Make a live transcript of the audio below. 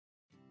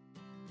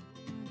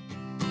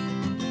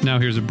Now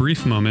here's a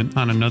brief moment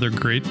on another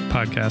great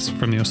podcast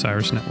from the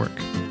Osiris Network.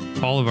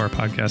 All of our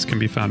podcasts can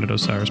be found at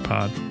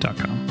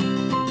osirispod.com.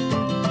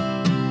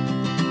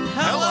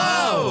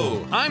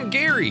 Hello! I'm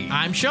Gary.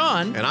 I'm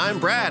Sean. And I'm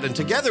Brad, and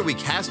together we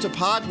cast a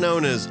pod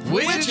known as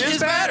Which is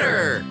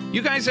Better?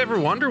 You guys ever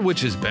wonder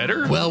which is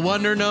better? Well,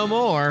 wonder no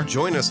more.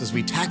 Join us as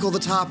we tackle the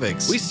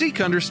topics. We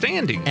seek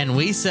understanding. And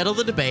we settle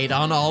the debate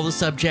on all the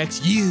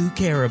subjects you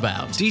care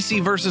about.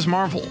 DC versus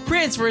Marvel.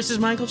 Prince versus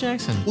Michael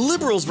Jackson.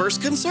 Liberals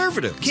versus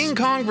conservatives. King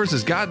Kong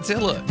versus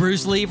Godzilla.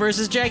 Bruce Lee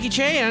versus Jackie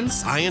Chan.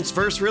 Science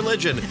versus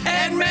religion.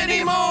 And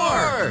many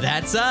more!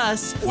 That's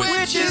us.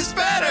 Which is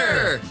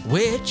better?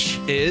 Which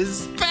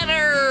Is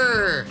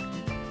better?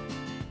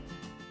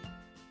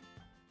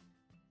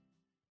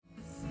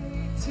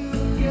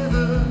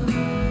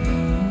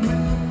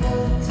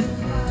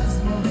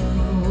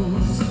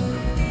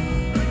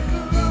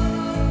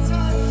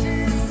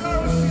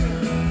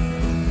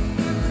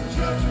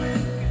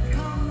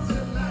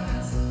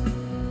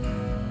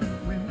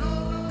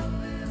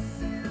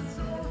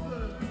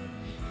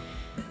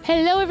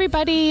 Hello,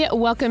 everybody.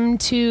 Welcome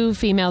to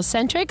Female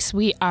Centrics.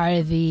 We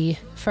are the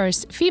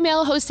first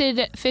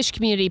female-hosted fish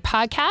community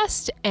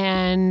podcast,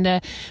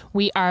 and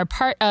we are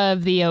part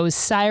of the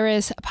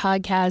Osiris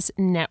Podcast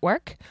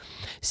Network.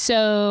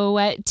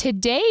 So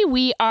today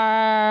we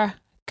are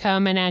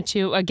coming at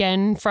you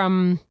again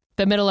from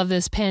the middle of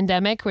this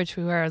pandemic, which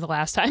we were the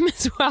last time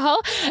as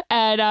well.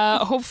 And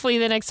hopefully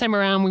the next time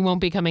around, we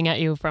won't be coming at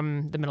you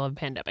from the middle of the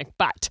pandemic.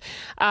 But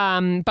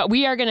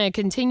we are going to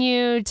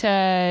continue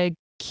to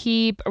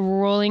keep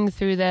rolling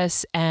through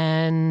this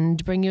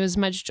and bring you as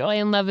much joy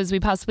and love as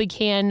we possibly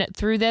can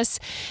through this,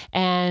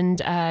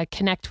 and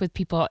connect with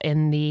people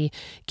in the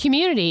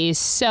community.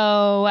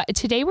 So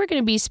today we're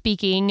going to be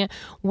speaking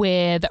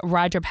with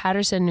Roger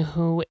Patterson,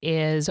 who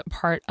is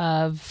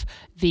a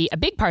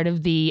big part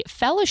of the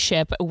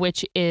Fellowship,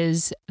 which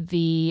is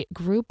the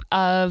group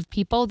of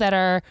people that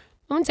are,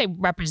 I wouldn't say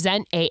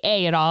represent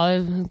AA at all,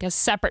 I guess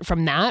separate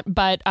from that,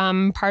 but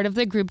part of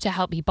the group to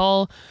help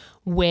people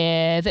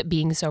with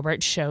being sober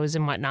at shows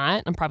and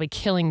whatnot. I'm probably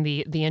killing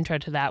the intro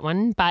to that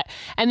one,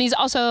 and he's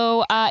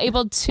also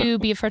able to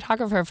be a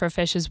photographer for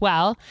fish as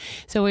well.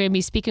 So we're going to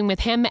be speaking with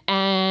him, but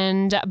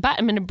I'm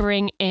going to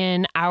bring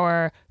in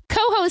our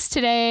co-host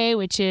today,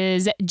 which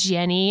is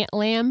Jenny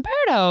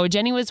Lamberto.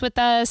 Jenny was with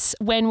us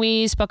when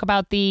we spoke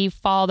about the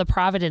Fall the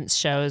Providence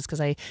shows, because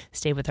I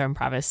stayed with her in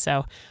Provis.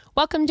 So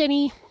welcome,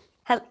 Jenny.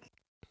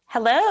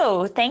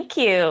 Hello. Thank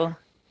you.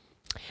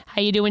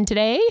 How you doing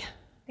today?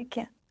 Thank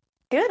you.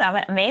 Good.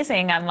 I'm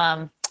amazing.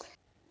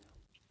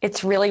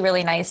 It's really,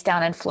 really nice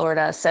down in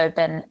Florida. So I've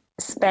been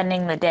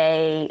spending the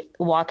day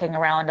walking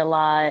around a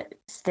lot,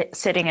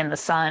 sitting in the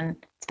sun.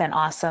 It's been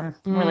awesome.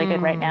 Really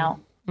good right now.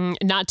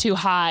 Not too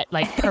hot,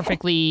 like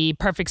perfect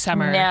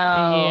summer.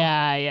 No.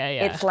 Yeah.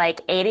 It's like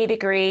 80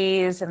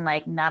 degrees and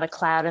like not a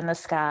cloud in the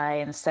sky,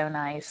 and so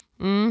nice.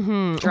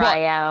 Mm-hmm.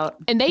 Dry out.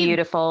 And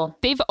beautiful.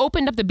 They've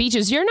opened up the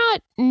beaches. You're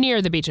not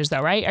near the beaches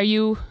though, right? Are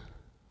you?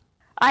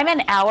 I'm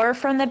an hour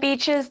from the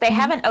beaches. They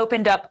haven't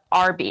opened up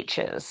our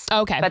beaches.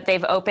 Okay. But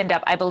they've opened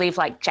up, I believe,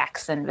 like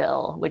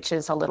Jacksonville, which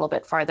is a little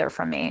bit farther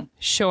from me.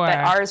 Sure. But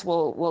ours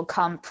will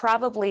come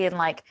probably in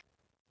like,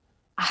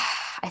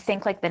 I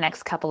think like the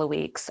next couple of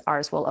weeks,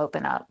 ours will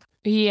open up.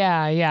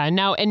 Yeah.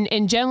 Now,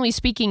 and generally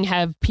speaking,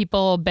 have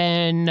people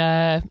been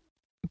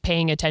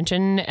paying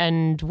attention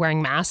and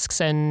wearing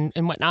masks and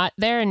whatnot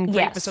there? And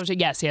yes.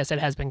 Yes, it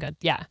has been good.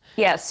 Yeah.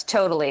 Yes,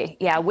 totally.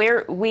 Yeah,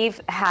 we've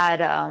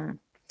had...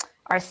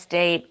 our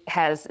state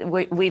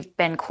we've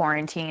been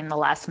quarantined the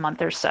last month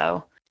or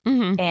so.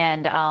 Mm-hmm.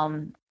 And,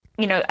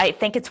 I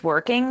think it's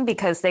working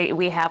because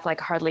we have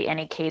like hardly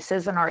any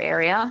cases in our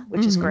area,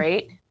 which is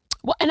great.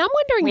 Well, and I'm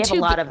wondering we have too,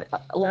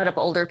 a lot of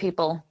older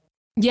people.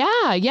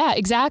 Yeah,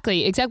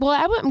 exactly. Well,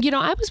 I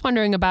was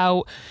wondering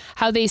about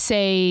how they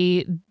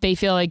say they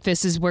feel like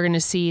we're going to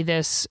see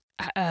this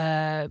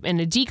in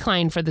a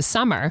decline for the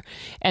summer,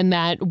 and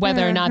that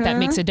whether or not that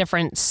makes a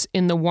difference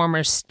in the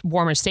warmer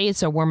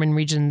states or warmer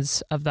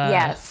regions of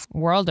the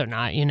world or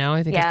not,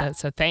 I think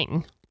that's a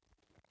thing.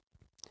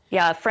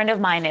 Yeah, a friend of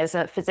mine is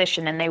a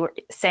physician, and they were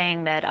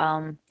saying that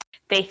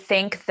they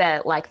think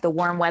that like the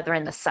warm weather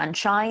and the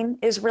sunshine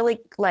is really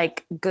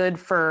like good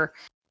for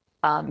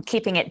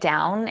keeping it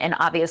down. And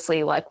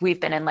obviously, like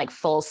we've been in like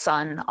full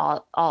sun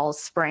all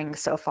spring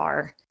so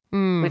far.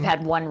 We've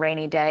had one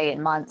rainy day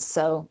in months,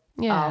 so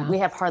we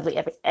have hardly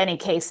any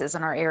cases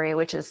in our area,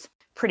 which is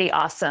pretty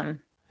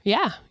awesome.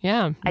 Yeah.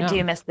 I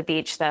do miss the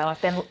beach, though.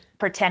 I've been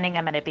pretending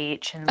I'm at a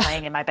beach and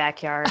laying in my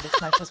backyard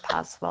as much as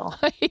possible.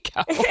 There you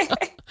go.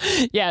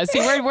 Yeah, see,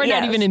 we're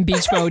not even in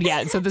beach mode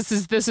yet, so this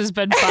has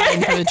been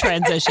fine for the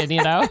transition,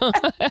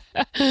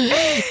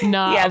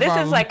 This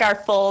is like our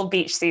full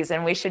beach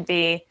season. We should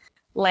be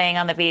laying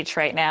on the beach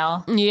right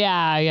now.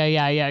 Yeah,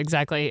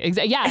 exactly.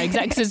 Exactly.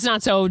 Because it's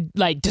not so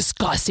like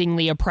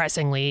disgustingly,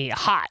 oppressingly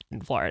hot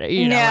in Florida.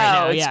 Right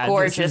now. It's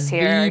gorgeous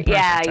here.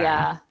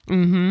 Yeah.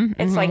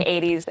 It's like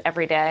 80s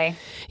every day.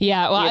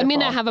 Yeah, well, I'm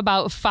going to Beautiful. have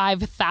about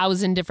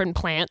 5,000 different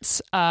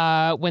plants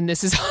when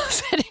this is all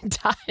said and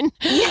done.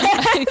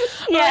 Yeah,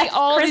 Like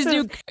all these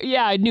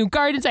Christmas- new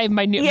gardens. I have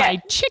my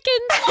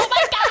chickens. Oh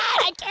my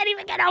God, I can't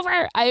even get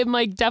over. I am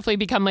like definitely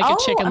become like a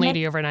Oh, chicken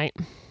lady overnight.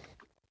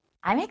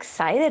 I'm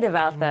excited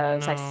about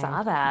those. I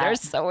saw that. They're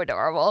so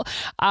adorable.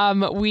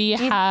 We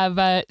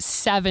have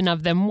 7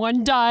 of them.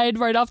 One died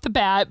right off the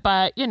bat,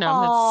 but you know,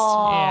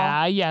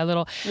 Aw. yeah,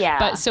 little. Yeah.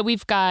 But so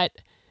we've got.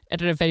 I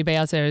don't know if anybody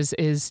else there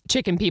is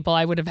chicken people.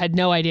 I would have had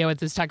no idea what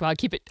this is talking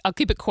about. I'll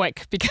keep it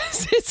quick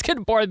because it's going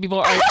to bore the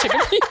people who aren't chicken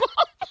people.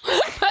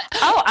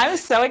 Oh, I'm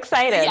so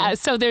excited. Yeah,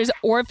 so there's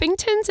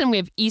Orpingtons and we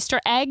have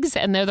Easter eggs,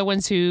 and they're the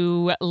ones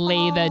who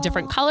lay the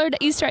different colored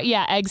Easter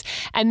eggs.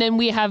 And then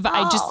we have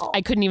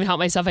I couldn't even help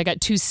myself. I got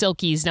 2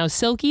 Silkies. Now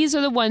Silkies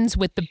are the ones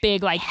with the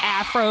big like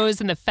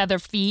afros and the feather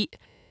feet.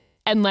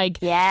 And like,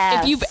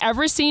 Yes. if you've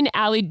ever seen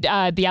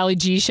the Ali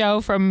G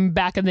show from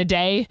back in the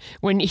day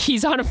when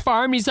he's on a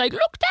farm, he's like,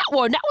 look, that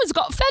one's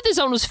got feathers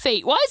on his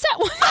feet. Why is that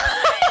one?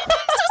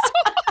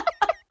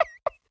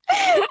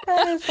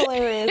 That is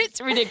hilarious.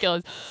 It's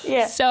ridiculous.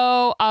 Yeah.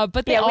 So,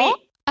 but they Yeah, all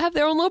have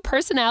their own little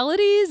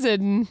personalities,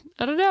 and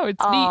I don't know,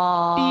 it's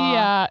Aw.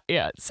 neat.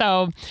 Yeah.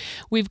 So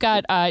we've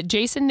got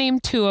Jason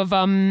named 2 of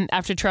them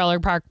after Trailer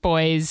Park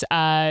Boys.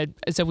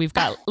 So we've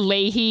got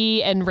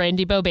Leahy and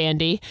Randy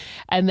Bobandy,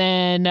 and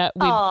then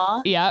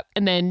Aw.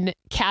 and then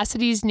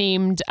Cassidy's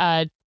named.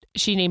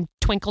 She named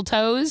Twinkle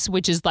Toes,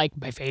 which is like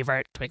my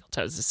favorite. Twinkle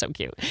Toes is so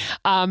cute.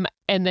 And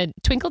then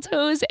Twinkle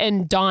Toes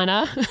and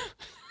Donna.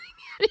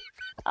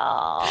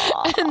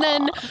 Aw. And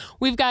then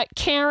we've got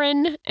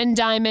Karen and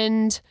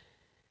Diamond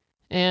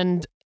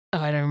and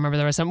I don't remember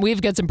the rest of them.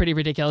 We've got some pretty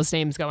ridiculous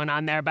names going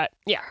on there, but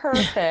yeah.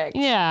 Perfect.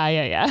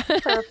 Yeah.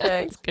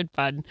 Perfect. It's good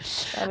fun.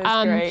 That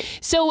is great.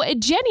 So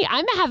Jenny,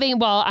 I'm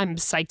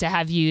psyched to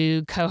have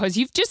you co-host.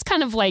 You've just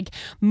kind of like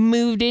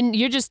moved in.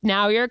 You're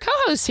a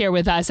co-host here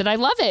with us and I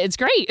love it. It's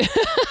great.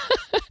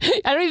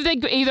 I don't even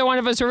think either one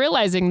of us were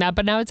realizing that,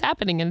 but now it's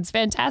happening and it's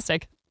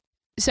fantastic.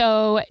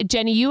 So,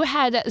 Jenny, you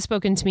had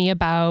spoken to me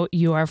about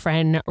your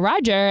friend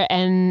Roger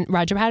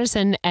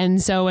Patterson.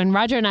 And so when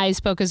Roger and I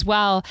spoke as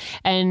well,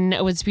 and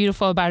what's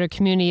beautiful about our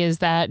community is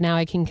that now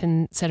I can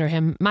consider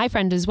him my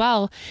friend as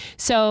well.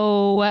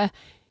 So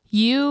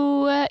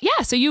you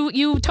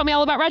told me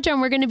all about Roger and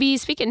we're going to be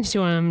speaking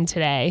to him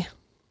today.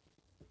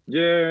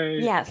 Yay.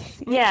 Yes.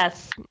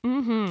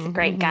 He's a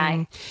great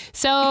guy.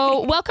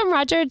 So welcome,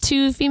 Roger,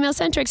 to Female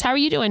Centrics. How are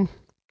you doing?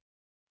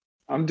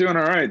 I'm doing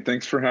all right.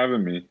 Thanks for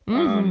having me.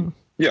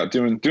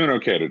 Doing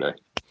okay today.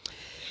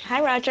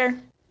 Hi, Roger.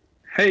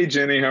 Hey,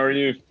 Jenny, how are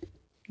you?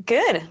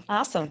 Good.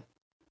 Awesome.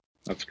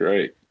 That's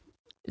great.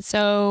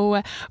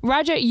 So,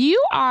 Roger,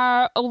 you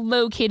are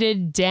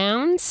located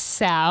down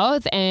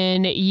south,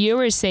 and you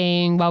were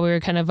saying while we were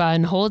kind of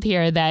on hold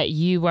here that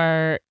you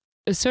are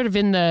sort of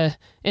in the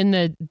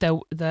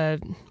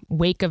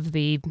wake of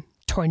the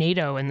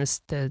tornado and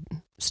the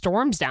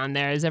storms down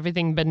there. Has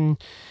everything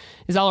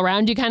is all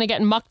around you kind of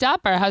getting mucked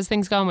up, or how's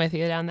things going with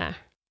you down there?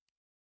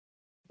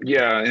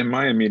 Yeah, in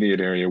my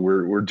immediate area,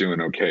 we're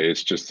doing okay.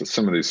 It's just that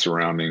some of these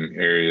surrounding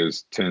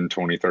areas, 10,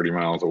 20, 30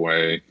 miles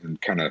away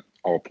and kind of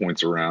all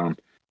points around.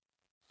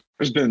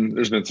 There's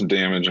been some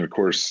damage. And of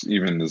course,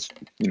 even as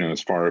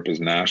far up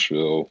as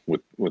Nashville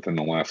within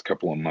the last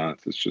couple of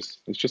months, it's just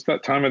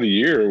that time of the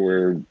year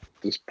where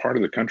this part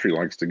of the country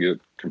likes to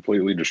get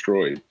completely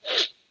destroyed.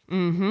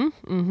 And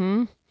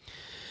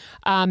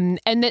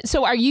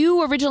so are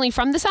you originally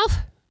from the South?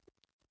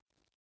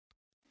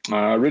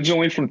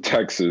 Originally from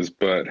Texas,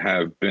 but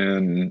have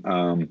been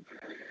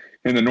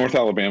in the North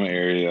Alabama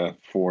area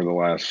for the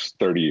last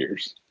 30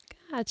 years.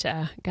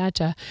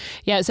 Gotcha.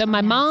 Yeah, so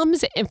my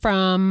mom's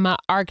from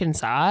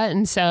Arkansas,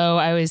 and so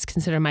I always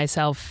consider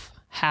myself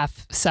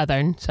half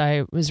Southern. So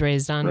I was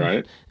raised on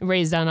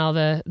all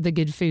the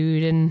good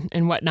food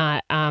and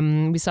whatnot.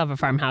 We still have a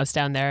farmhouse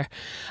down there.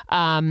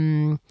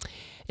 And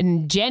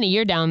Jenny,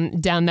 you're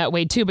down that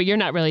way too, but you're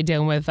not really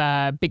dealing with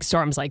big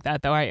storms like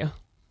that, though, are you?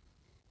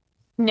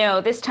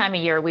 No, this time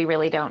of year we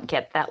really don't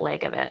get that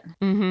leg of it.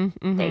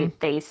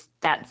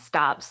 That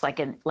stops like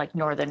in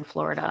northern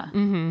Florida.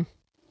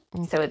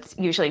 So it's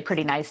usually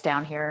pretty nice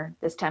down here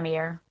this time of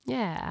year.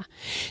 Yeah.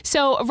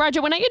 So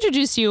Roger, when I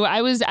introduced you,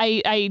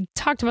 I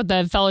talked about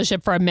the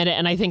fellowship for a minute,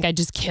 and I think I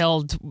just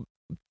killed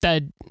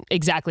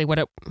exactly what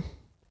it.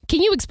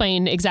 Can you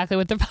explain exactly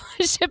what the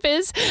fellowship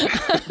is?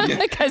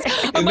 Because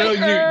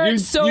I'm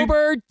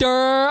sober,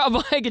 I'm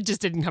like, it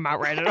just didn't come out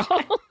right at all.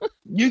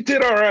 You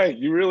did all right.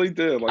 You really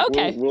did. Like,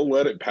 okay. We'll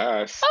let it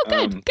pass.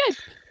 Oh, good.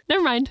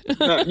 Never mind.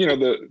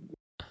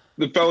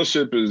 The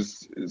fellowship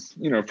is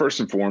first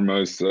and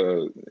foremost,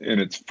 in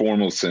its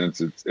formal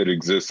sense, it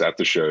exists at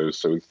the shows.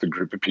 So it's the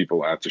group of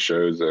people at the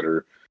shows that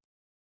are,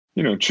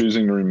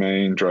 choosing to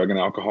remain drug and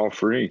alcohol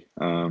free.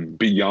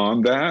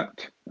 Beyond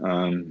that,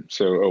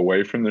 so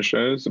away from the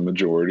shows, the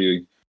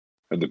majority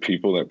of the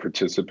people that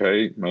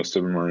participate, most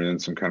of them are in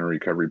some kind of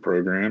recovery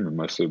program, and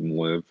most of them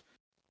live,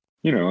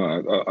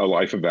 a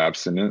life of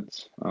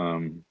abstinence.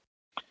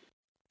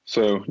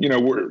 So,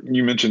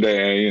 you mentioned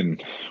AA,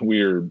 and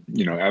we're,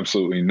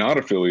 absolutely not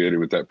affiliated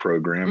with that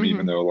program,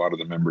 even though a lot of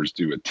the members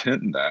do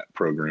attend that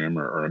program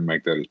or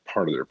make that as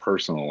part of their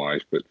personal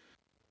life. But,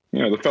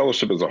 the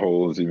fellowship as a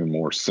whole is even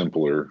more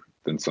simpler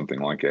than something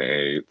like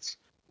AA. It's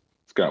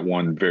got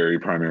one very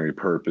primary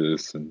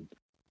purpose, and,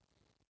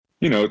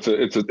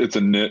 it's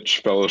a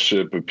niche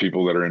fellowship of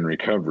people that are in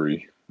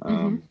recovery.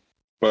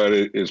 But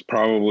it is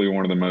probably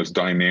one of the most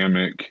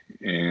dynamic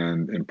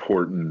and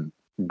important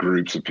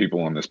groups of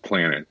people on this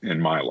planet in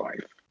my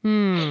life.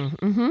 Well,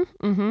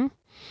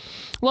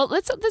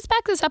 let's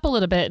back this up a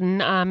little bit,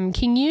 and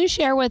can you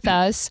share with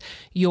us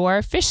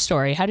your fish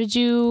story? How did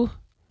you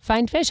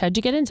find fish? How did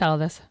you get into all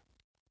this?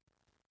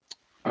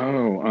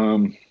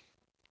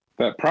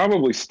 That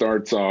probably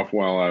starts off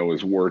while I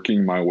was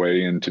working my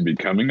way into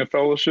becoming a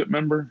fellowship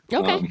member.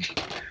 Okay.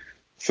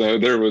 So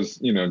there was,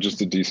 just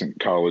a decent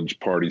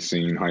college party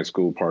scene, high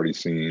school party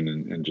scene,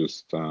 and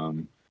just,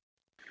 a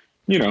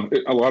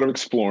lot of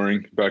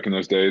exploring back in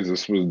those days.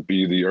 This would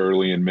be the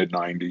early and mid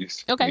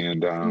 90s. Okay.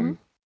 And,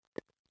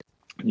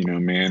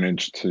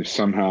 managed to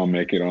somehow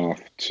make it off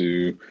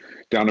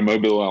down to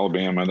Mobile,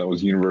 Alabama. That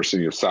was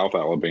University of South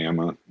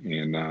Alabama,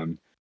 and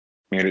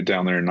made it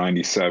down there in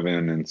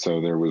 97. And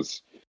so there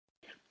was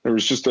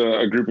just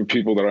a group of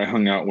people that I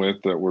hung out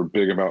with that were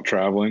big about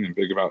traveling and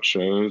big about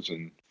shows,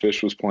 and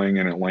Fish was playing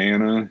in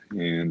Atlanta,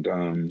 and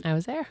I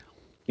was there.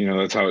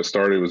 That's how it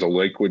started. It was a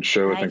Lakewood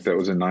show. Nice. I think that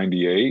was in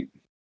 98.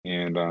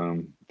 And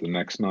the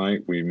next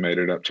night we made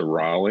it up to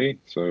Raleigh.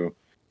 So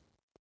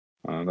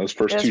those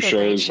first two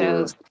shows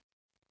were,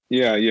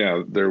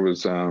 yeah. There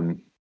was, wait a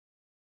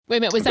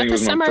minute, was that the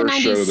was summer my of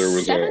first 97? show. There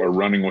was a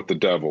Running with the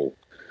Devil.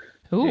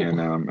 Ooh. And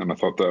I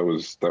thought that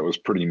was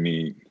pretty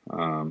neat.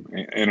 And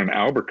an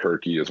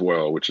Albuquerque as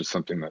well, which is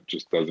something that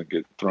just doesn't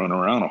get thrown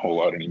around a whole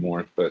lot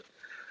anymore. But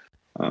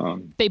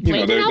they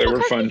played they were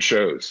Albuquerque? fun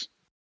shows.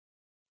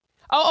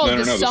 Oh, No,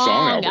 the the song.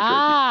 song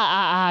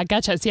Albuquerque.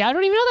 Gotcha. See, I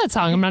don't even know that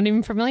song. I'm not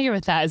even familiar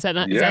with that. Is that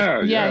not? Yeah.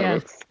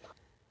 That's,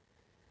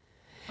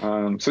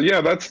 So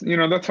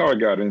that's how I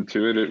got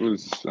into it. It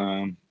was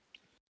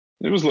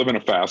living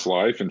a fast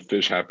life, and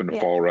Fish happened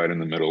to fall right in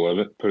the middle of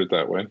it. Put it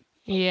that way.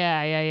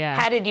 yeah.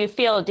 How did you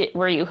feel?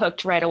 Were you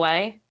hooked right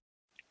away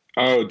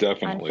Oh, on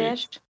definitely.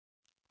 Fish?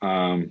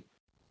 I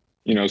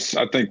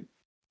think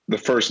the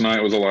first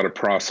night was a lot of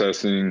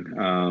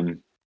processing.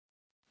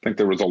 I think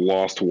there was a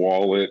lost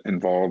wallet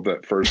involved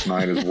that first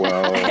night as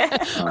well. Of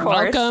course.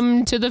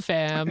 Welcome to the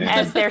fam.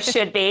 As there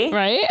should be.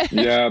 Right?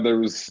 Yeah, there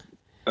was,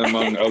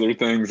 among other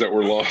things that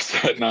were lost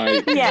that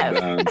night.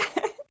 Yes. And,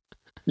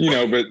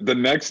 but the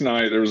next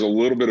night there was a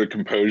little bit of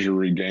composure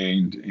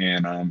regained,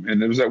 and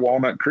it was at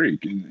Walnut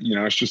Creek, and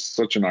it's just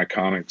such an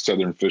iconic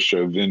Southern Fish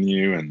Show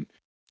venue, and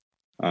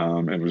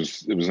it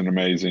was an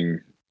amazing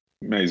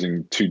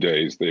 2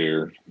 days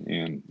there,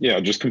 and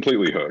just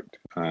completely hooked.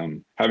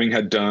 Having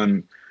had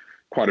done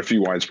quite a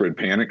few Widespread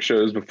Panic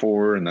shows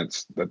before, and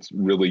that's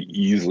really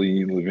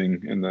easily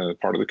living in the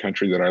part of the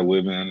country that I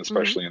live in,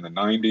 especially in the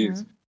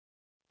 90s.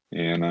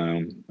 And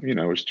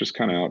it's just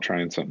kind of out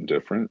trying something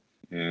different,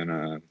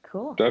 and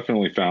Cool.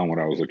 definitely found what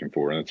I was looking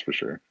for. That's for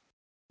sure.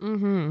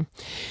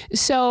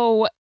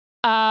 So,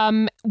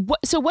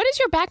 what is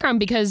your background?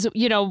 Because,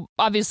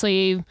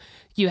 obviously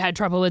you had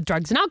trouble with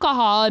drugs and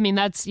alcohol. I mean,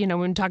 that's, when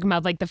we're talking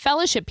about like the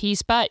fellowship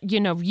piece, but,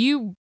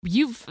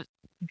 you've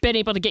been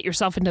able to get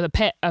yourself into the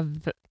pit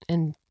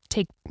and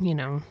take,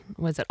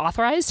 was it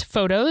authorized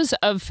photos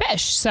of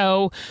fish?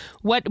 So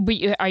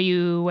are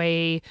you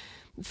a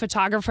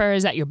photographer?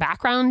 Is that your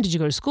background? Did you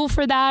go to school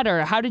for that?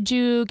 Or how did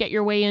you get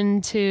your way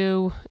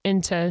into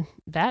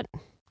that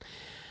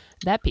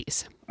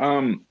piece?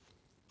 I'm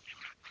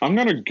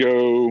going to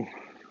go,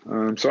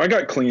 so I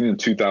got clean in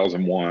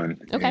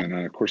 2001. Okay.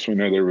 And of course we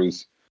know there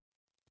was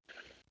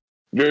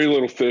very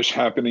little fish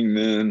happening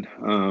then.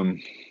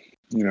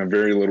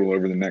 Very little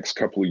over the next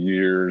couple of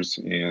years,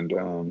 and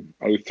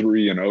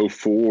 03 and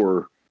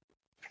 04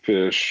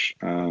 Fish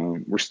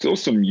were still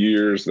some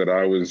years that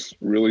I was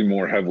really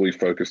more heavily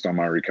focused on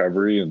my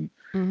recovery, and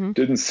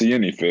didn't see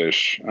any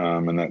fish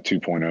in that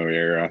 2.0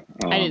 era.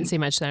 I didn't see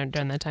much there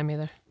during that time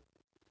either.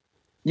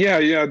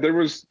 Yeah, there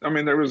was, I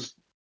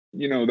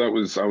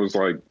was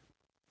like,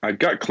 I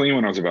got clean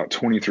when I was about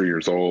 23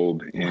 years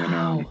old, and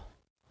Wow.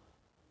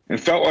 It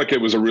felt like it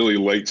was a really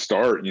late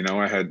start.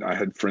 I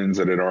had friends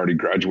that had already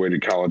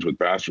graduated college with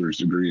bachelor's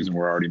degrees and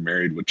were already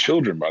married with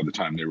children by the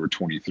time they were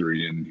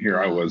 23. And here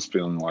I was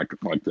feeling like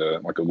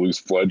a loose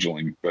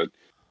fledgling. But,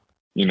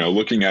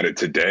 looking at it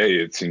today,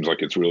 it seems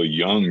like it's really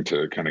young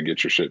to kind of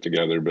get your shit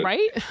together. But,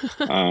 Right?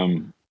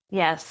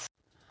 Yes.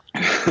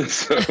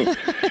 so,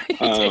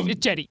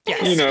 Jenny,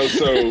 yes.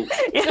 so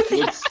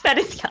Yes, that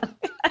is young.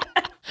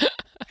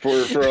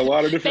 for a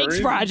lot of different Thanks,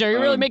 reasons. Roger. You're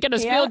really making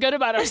us yeah. feel good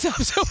about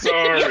ourselves.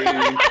 Sorry.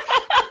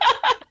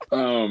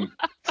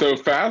 So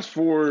fast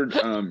forward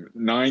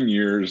 9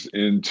 years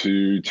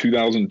into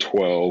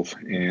 2012,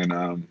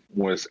 and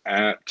was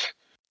at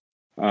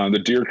the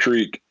Deer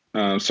Creek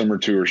summer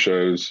tour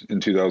shows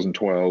in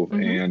 2012,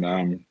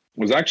 and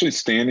was actually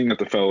standing at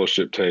the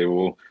fellowship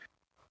table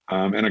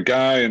And a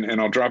guy,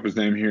 and I'll drop his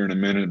name here in a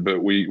minute,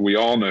 but we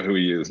all know who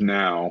he is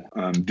now.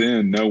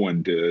 Then no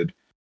one did.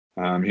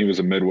 He was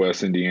a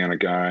Midwest Indiana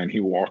guy, and he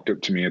walked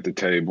up to me at the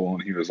table,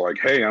 and he was like,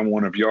 "Hey, I'm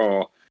one of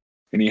y'all."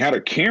 And he had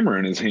a camera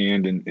in his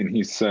hand, and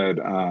he said,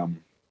 one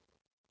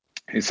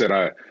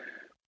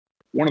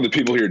of the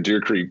people here at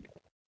Deer Creek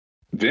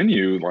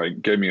venue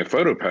like gave me a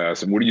photo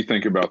pass, and what do you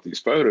think about these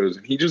photos?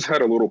 And he just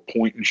had a little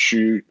point and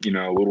shoot, a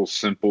little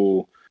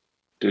simple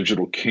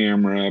digital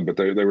camera, but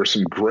they were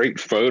some great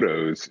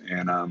photos.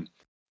 And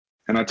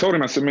I told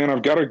him, I said, "Man,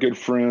 I've got a good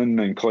friend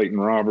named Clayton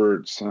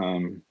Roberts,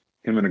 him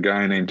and a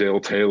guy named Dale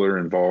Taylor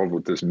involved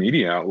with this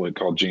media outlet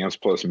called Jams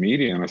Plus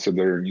Media." And I said,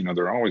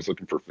 they're always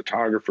looking for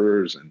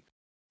photographers and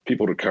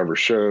people to cover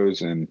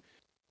shows. And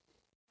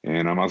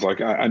I was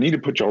like, I need to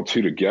put y'all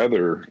two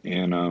together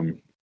and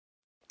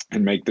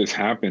make this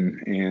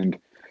happen. And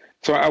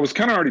so I was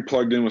kind of already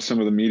plugged in with some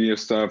of the media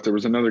stuff. There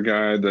was another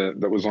guy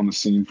that was on the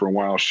scene for a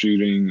while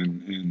shooting,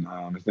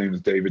 and his name is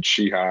David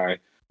Sheehy,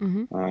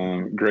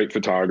 great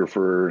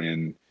photographer.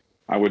 And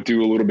I would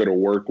do a little bit of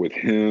work with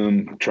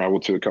him, travel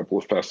to a couple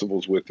of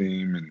festivals with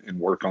him, and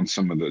work on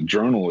some of the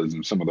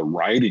journalism, some of the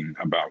writing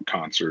about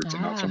concerts,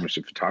 and not so much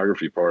the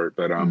photography part.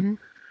 But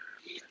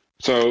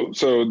so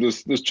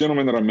this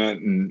gentleman that I met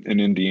in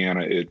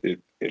Indiana,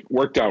 it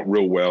worked out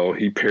real well.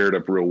 He paired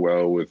up real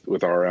well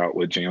with our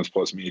outlet, Jams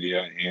Plus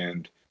Media,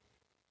 and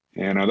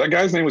that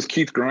guy's name was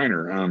Keith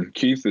Greiner.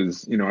 Keith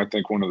is, I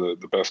think one of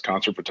the best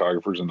concert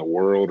photographers in the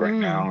world right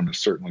now, and has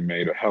certainly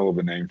made a hell of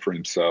a name for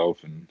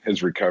himself, and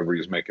his recovery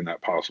is making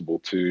that possible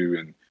too.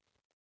 And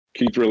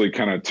Keith really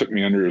kind of took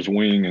me under his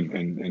wing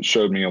and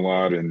showed me a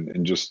lot.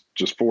 And just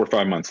 4 or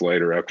 5 months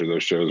later, after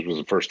those shows, was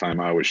the first time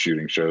I was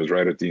shooting shows,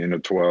 right at the end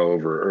of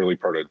 12 or early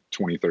part of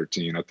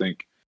 2013. I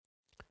think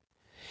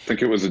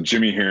it was a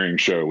Jimmy Herring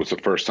show was the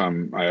first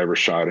time I ever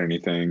shot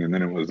anything. And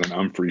then it was an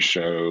Umphrey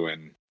show,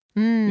 and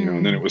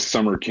and then it was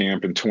summer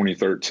camp in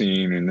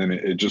 2013, and then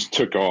it just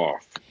took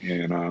off.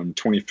 And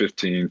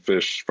 2015,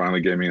 Phish finally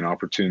gave me an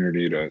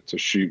opportunity to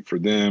shoot for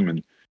them,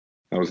 and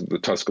that was the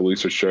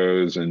Tuscaloosa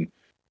shows. And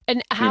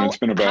how it's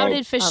been about, how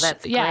did Phish?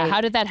 How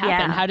did that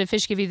happen? Yeah. How did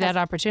Phish give you that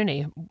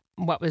opportunity?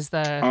 What was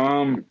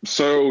the?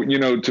 So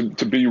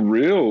to be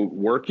real,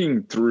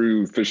 working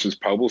through Phish's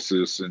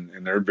publicists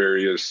and their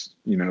various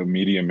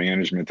media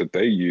management that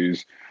they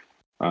use.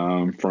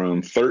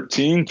 From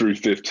 13 through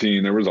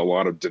 15, there was a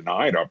lot of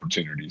denied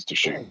opportunities to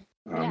shoot.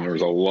 There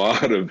was a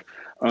lot of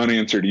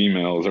unanswered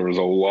emails. There was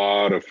a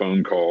lot of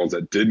phone calls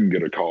that didn't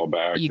get a call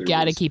back. You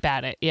got to keep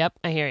at it. Yep,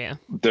 I hear you.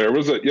 There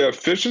was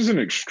Phish is an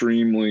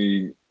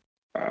extremely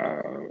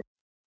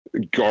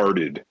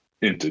guarded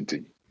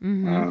entity.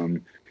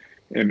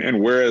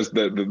 And whereas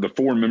the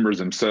four members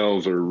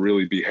themselves are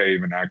really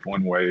behave and act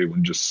one way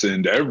and just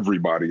send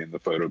everybody in the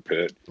photo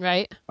pit,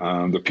 right?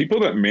 The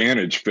people that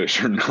manage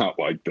Phish are not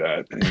like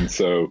that, and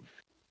so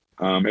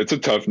it's a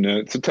tough net.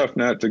 It's a tough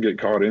net to get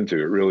caught into.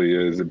 It really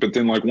is. But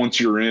then, like once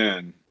you're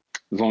in,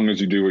 as long as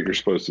you do what you're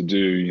supposed to do,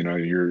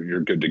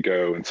 you're good to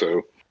go. And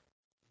so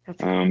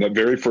that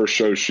very first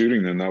show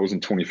shooting them, that was in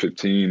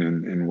 2015,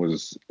 and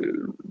was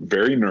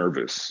very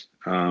nervous.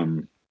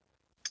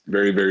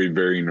 Very, very,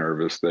 very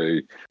nervous.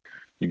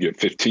 You get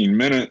 15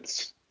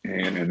 minutes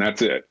and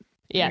that's it.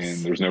 Yes.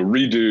 And there's no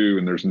redo,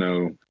 and there's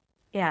no,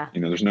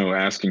 there's no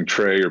asking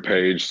Trey or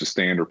Paige to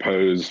stand or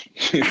pose.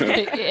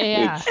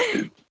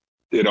 It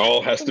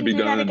all has to be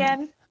done. That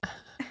again?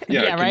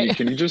 Yeah, right.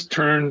 Can you just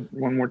turn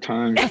one more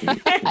time?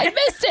 I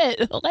missed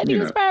it. Lenny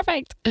was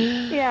perfect.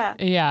 Yeah.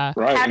 Yeah.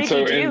 Right. How did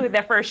you do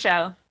the first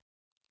show?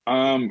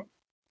 I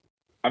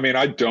mean,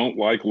 I don't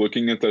like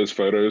looking at those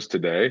photos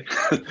today.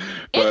 But,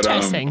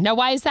 interesting. Now,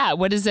 why is that?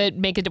 What does it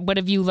make it? What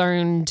have you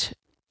learned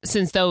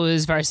since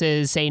those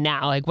versus say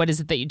now? Like, what is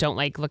it that you don't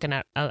like looking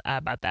at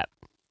about that?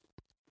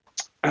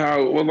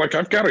 Well, like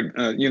I've got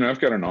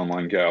an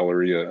online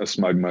gallery, a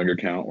Smug Mug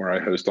account where I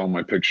host all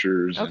my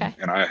pictures,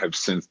 and I have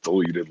since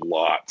deleted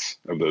lots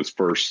of those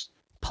first.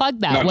 Plug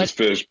that. Not just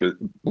Phish, but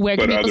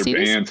other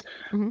bands.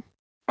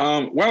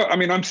 Well, I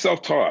mean, I'm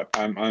self-taught.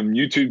 I'm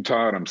YouTube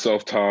taught. I'm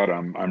self-taught.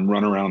 I'm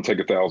run around, take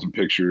 1,000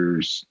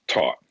 pictures,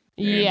 taught.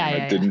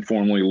 I didn't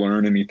formally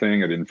learn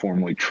anything. I didn't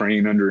formally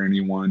train under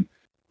anyone.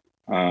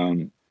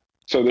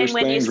 So there's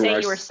and when you things say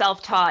you were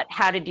self-taught,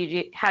 how did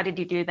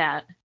you do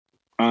that?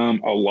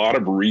 A lot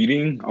of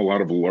reading, a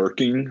lot of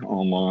lurking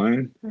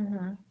online,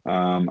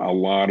 a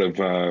lot of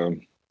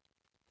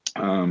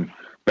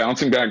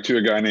bouncing back to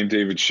a guy named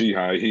David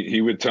Sheehy.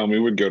 He would tell me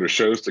we'd go to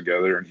shows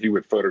together, and he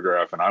would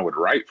photograph and I would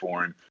write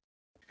for him,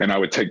 and I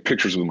would take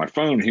pictures with my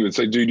phone. He would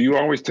say, "Dude, you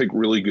always take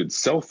really good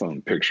cell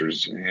phone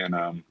pictures." And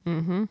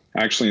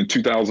actually in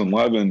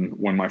 2011,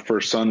 when my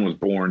first son was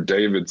born,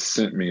 David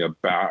sent me a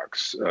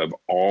box of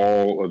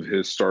all of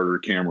his starter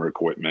camera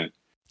equipment.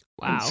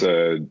 Wow. And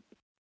said,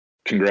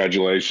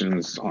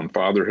 "Congratulations on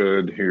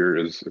fatherhood. Here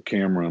is a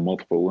camera and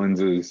multiple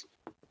lenses.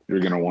 You're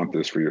going to want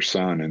this for your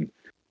son." And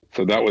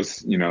so that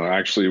was,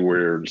 actually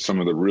where some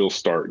of the real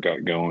start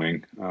got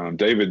going.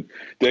 David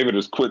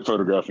has quit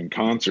photographing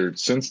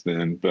concerts since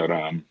then, but,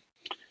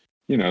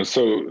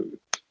 so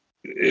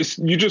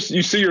you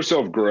see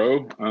yourself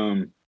grow.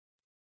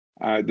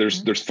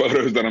 There's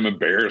photos that I'm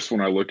embarrassed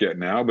when I look at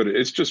now, but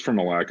it's just from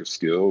a lack of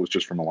skill. It's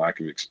just from a lack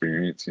of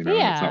experience. It's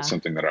not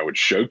something that I would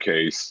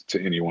showcase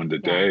to anyone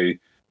today.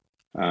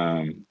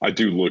 I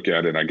do look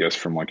at it, I guess,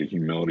 from like a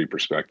humility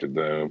perspective,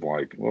 though, of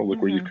like, well,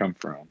 look where you come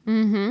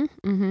from.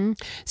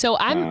 So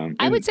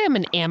I would say I'm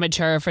an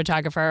amateur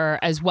photographer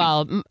as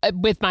well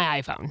with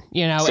my iPhone,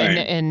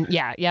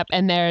 Same.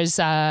 And there's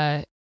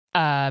app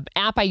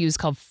I use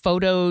called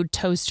Photo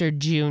Toaster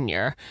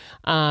Junior.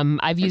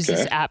 I've used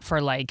this app for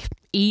like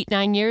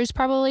 8-9 years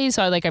probably.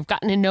 So I've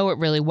gotten to know it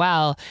really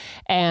well.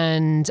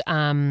 And,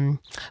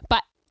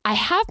 but I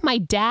have my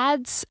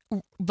dad's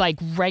like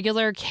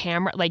regular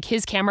camera, like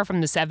his camera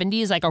from the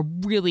 70s, like a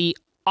really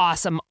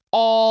awesome,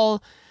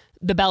 all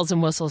the bells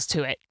and whistles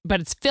to it,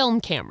 but it's film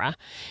camera.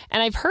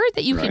 And I've heard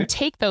that you can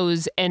take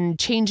those and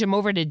change them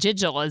over to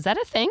digital. Is that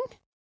a thing?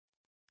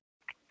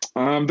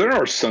 There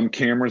are some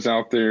cameras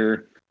out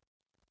there.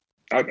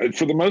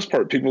 For the most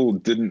part, people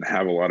didn't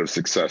have a lot of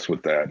success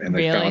with that, and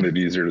they found it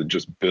easier to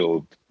just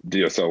build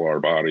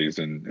DSLR bodies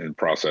and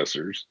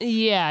processors.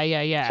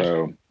 Yeah.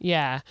 So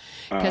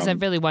because I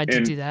really wanted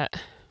to do that.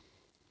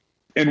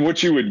 And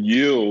what you would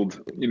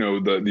yield,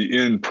 the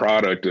end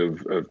product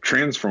of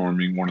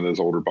transforming one of those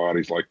older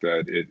bodies like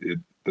that,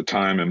 the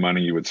time and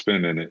money you would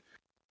spend in it,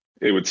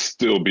 it would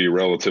still be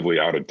relatively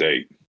out of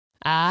date,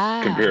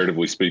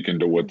 comparatively speaking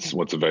to what's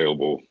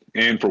available.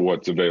 And for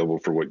what's available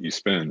for what you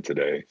spend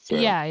today. So,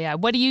 yeah.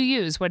 What do you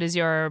use? What is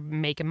your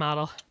make and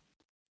model?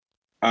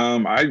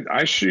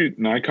 I shoot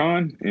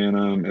Nikon,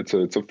 and it's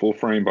a full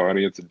frame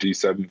body. It's a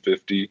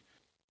D750.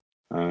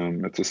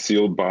 It's a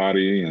sealed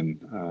body,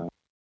 and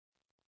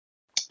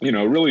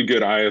really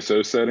good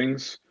ISO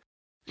settings.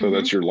 So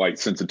that's your light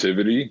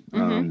sensitivity.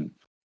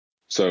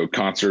 So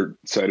concert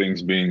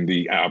settings being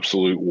the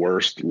absolute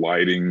worst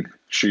lighting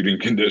shooting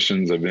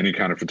conditions of any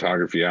kind of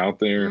photography out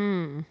there.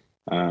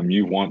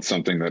 You want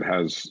something that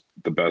has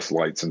the best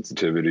light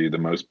sensitivity, the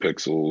most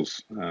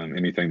pixels,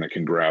 anything that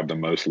can grab the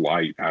most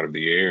light out of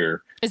the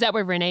air. Is that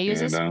what Renee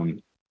uses?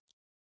 And,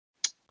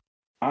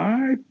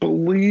 I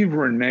believe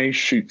Renee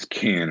shoots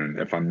Canon,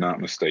 if I'm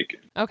not mistaken.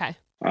 Okay.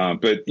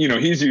 But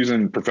he's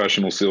using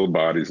professional sealed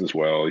bodies as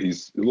well.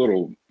 He's a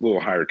little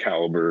higher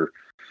caliber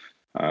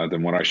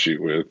than what I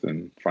shoot with,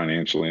 and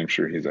financially, I'm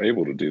sure he's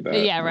able to do that.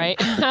 Yeah, right.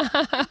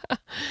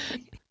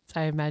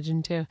 I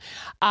imagine too.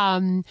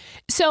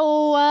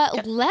 So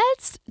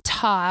let's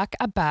talk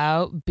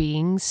about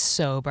being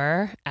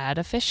sober at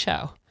a fish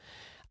show.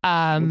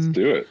 Let's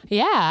do it.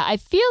 Yeah, I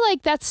feel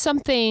like that's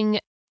something,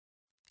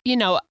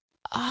 I'll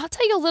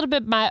tell you a little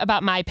bit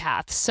about my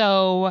path.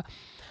 So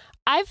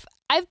I've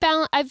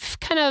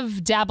kind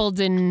of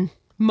dabbled in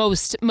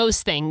most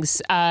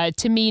things.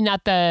 To me,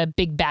 not the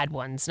big bad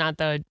ones, not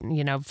the,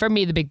 for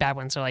me, the big bad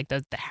ones are like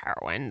the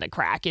heroin, the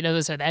crack,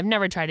 I've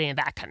never tried any of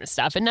that kind of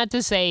stuff. And not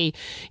to say,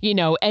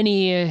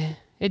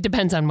 it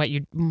depends on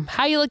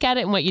how you look at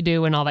it and what you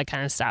do and all that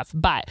kind of stuff.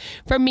 But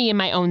for me, in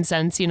my own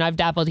sense, I've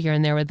dabbled here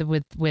and there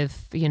with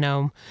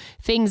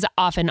things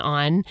off and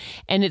on.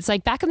 And it's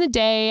like back in the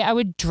day, I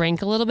would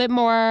drink a little bit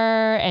more.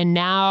 And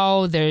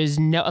now there's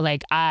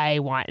I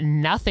want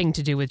nothing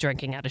to do with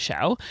drinking at a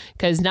show,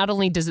 because not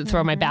only does it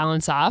throw my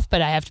balance off,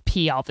 but I have to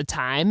pee all the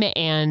time.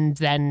 And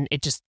then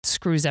it just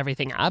screws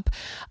everything up.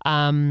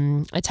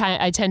 I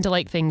tend to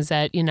like things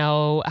that,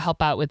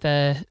 help out with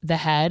the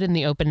head and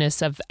the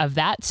openness of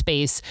that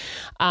space.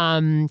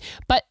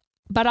 But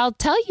I'll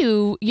tell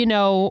you,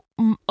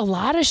 a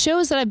lot of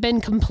shows that I've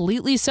been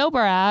completely sober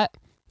at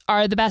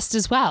are the best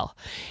as well.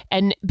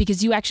 And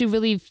because you actually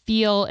really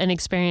feel and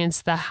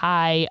experience the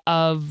high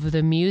of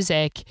the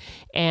music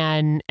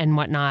and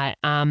whatnot.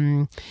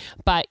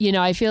 But,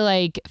 I feel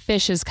like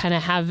Fish is kind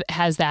of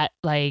has that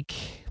I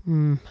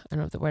don't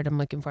know the word I'm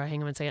looking for.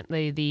 Hang on a second.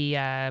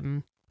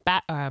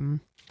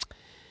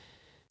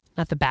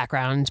 Not the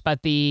background, but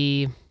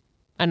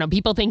I know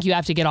people think you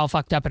have to get all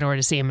fucked up in order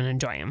to see him and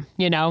enjoy him,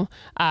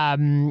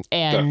 and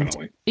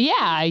definitely.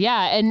 Yeah.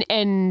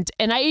 And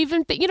I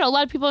even think, a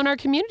lot of people in our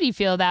community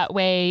feel that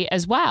way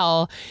as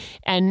well.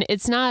 And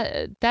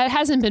that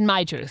hasn't been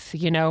my truth,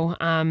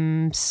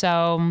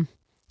 So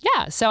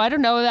I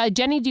don't know.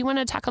 Jenny, do you want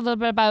to talk a little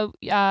bit about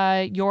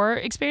your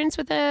experience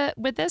with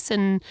this?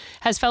 And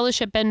has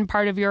fellowship been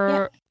part of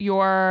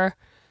your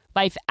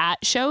life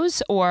at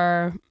shows,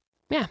 or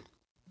yeah?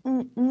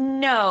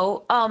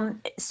 No.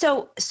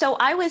 So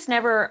I was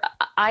never,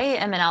 I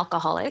am an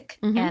alcoholic,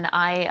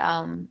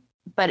 and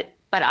but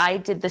I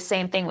did the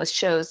same thing with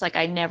shows. Like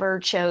I never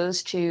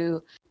chose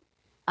to,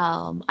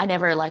 I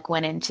never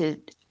went into,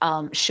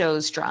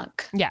 shows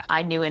drunk. Yeah.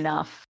 I knew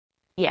enough.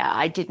 Yeah.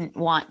 I didn't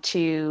want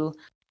to,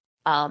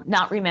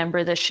 not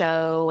remember the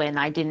show, and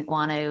I didn't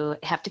want to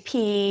have to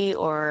pee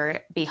or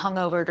be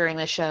hungover during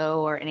the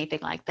show or anything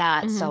like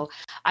that. So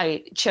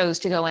I chose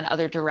to go in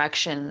other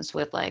directions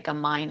with a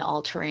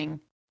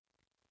mind-altering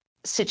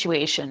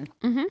situation.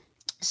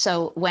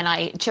 So when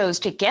I chose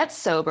to get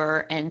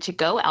sober and to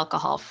go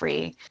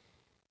alcohol-free,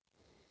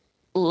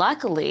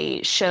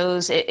 luckily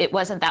shows it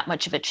wasn't that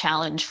much of a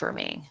challenge for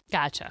me.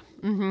 Gotcha.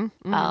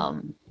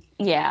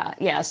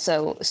 Yeah.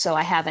 So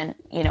I haven't,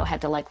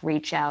 had to like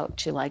reach out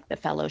to like the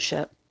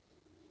fellowship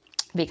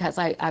because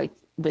I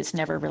was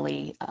never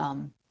really,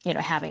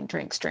 having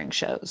drinks during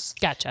shows.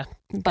 Gotcha.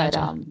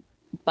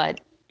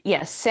 But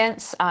yes,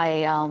 since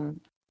I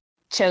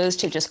chose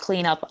to just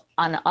clean up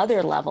on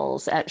other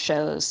levels at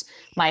shows,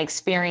 my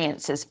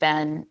experience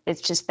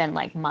it's just been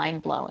like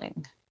mind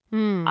blowing.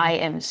 I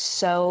am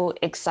so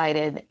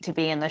excited to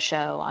be in the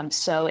show. I'm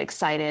so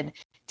excited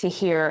to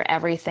hear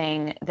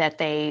everything that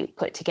they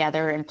put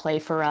together and play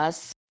for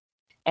us.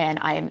 And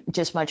I'm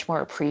just much more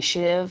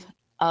appreciative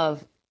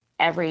of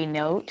every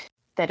note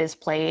that is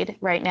played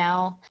right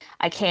now.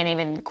 I can't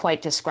even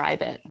quite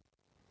describe it.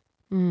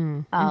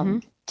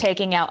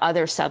 Taking out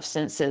other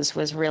substances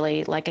was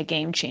really like a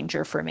game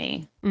changer for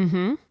me.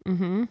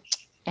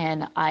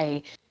 And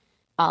I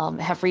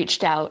have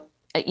reached out,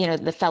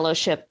 the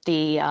fellowship,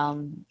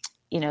 the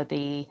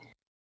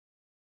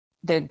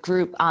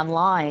group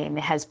online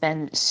has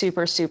been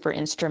super, super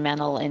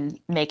instrumental in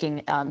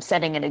making,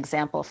 setting an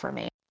example for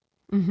me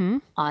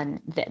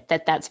on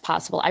that's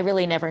possible. I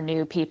really never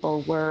knew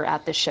people were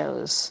at the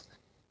shows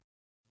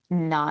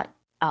not,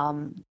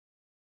 I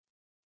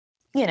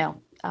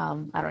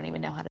don't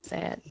even know how to say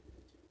it.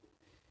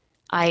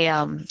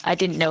 I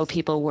didn't know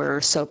people were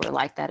sober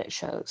like that at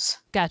shows.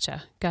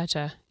 Gotcha.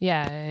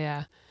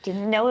 Yeah.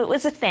 Didn't know it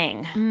was a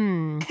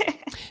thing.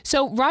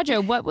 So,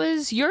 Roger, what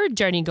was your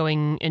journey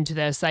going into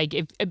this? Like,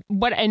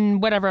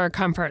 and whatever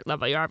comfort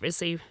level you're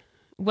obviously,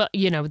 that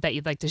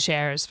you'd like to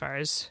share as far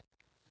as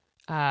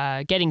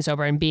getting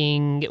sober and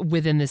being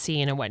within the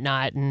scene and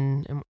whatnot,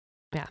 and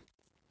yeah.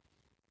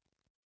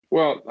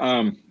 Well,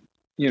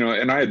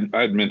 and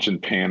I had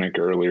mentioned Panic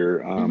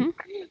earlier.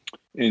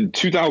 In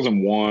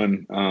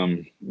 2001,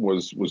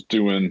 was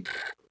doing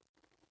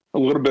a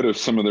little bit of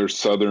some of their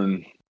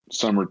Southern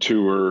summer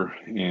tour,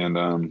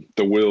 and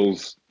the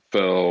wheels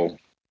fell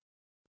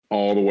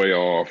all the way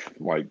off,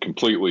 like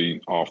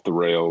completely off the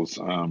rails,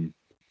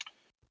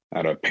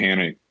 at a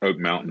Panic Oak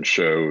Mountain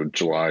show,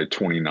 July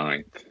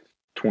 29th,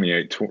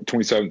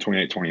 27,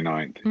 28,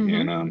 29th.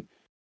 And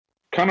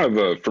kind of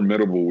a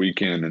formidable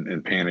weekend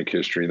in Panic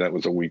history. That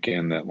was a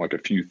weekend that like a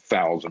few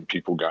thousand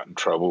people got in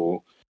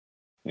trouble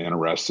and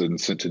arrested and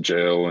sent to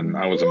jail. And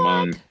I was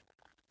among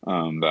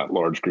that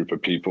large group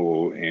of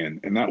people.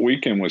 And that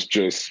weekend was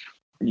just,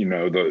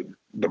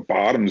 the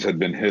bottoms had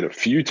been hit a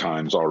few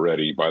times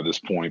already by this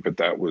point, but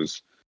that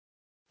was,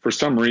 for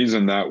some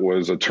reason, that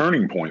was a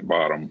turning point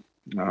bottom.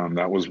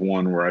 That was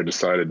one where I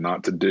decided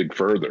not to dig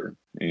further.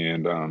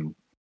 And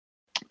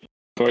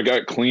so I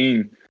got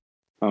clean.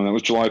 That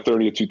was July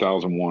 30th,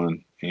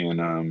 2001.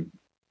 And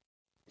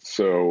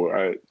so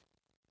I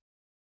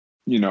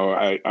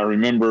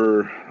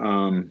remember,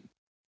 I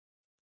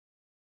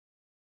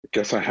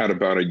guess I had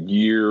about a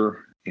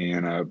year,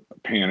 and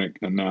Panic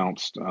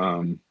announced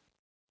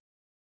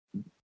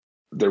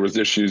there was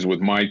issues with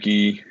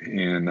Mikey,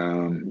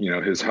 and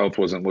his health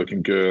wasn't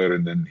looking good,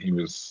 and then he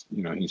was,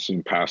 he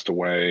soon passed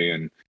away.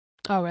 And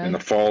in the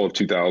fall of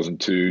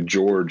 2002,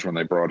 George, when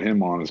they brought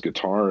him on as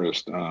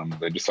guitarist,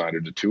 they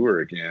decided to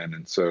tour again.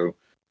 And so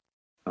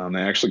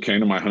they actually came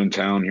to my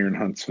hometown here in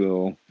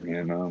Huntsville,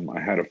 and I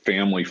had a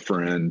family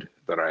friend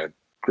that I had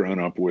grown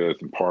up with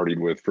and partied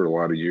with for a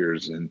lot of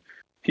years, and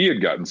he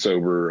had gotten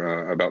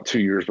sober about 2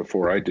 years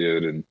before I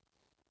did. And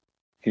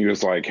he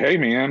was like, "Hey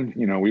man,"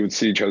 we would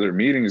see each other at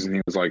meetings, and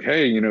he was like,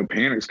 "Hey,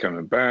 Panic's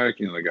coming back.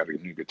 They got a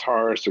new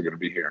guitarist. They're going to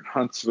be here in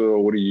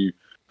Huntsville. What do you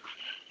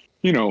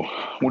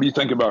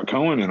think about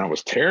going?" And I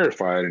was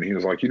terrified. And he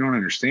was like, "You don't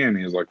understand."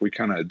 He was like, "We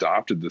kind of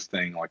adopted this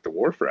thing like the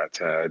Wharf Rats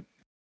had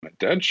at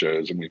Dead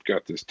shows, and we've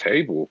got this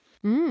table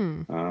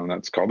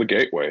that's called the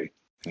Gateway.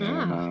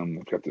 And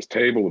we've got this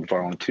table with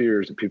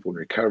volunteers and people in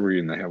recovery,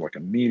 and they have like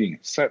a meeting, a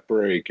set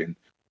break, and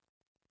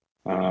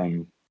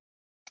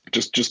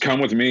just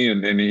come with me."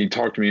 And he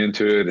talked me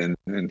into it.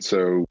 And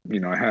so,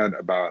 I had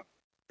about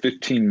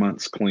 15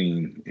 months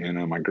clean,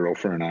 and my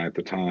girlfriend and I at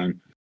the time,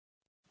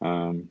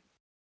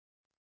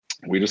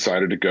 we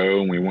decided to go,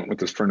 and we went with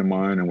this friend of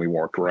mine, and we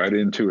walked right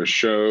into a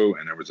show,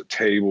 and there was a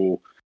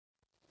table,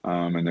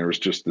 and there was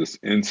just this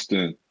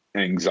instant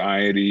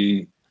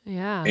anxiety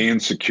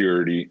and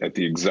security at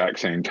the exact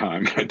same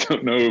time. I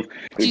don't know if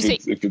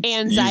it's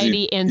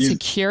anxiety and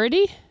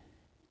security?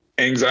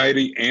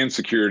 Anxiety and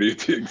security at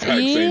the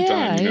exact same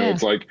time.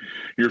 It's like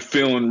you're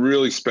feeling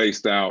really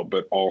spaced out,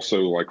 but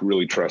also like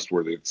really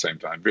trustworthy at the same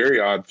time. Very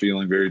odd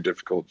feeling, very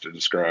difficult to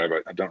describe.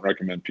 I don't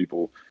recommend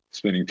people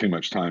spending too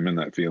much time in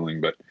that feeling,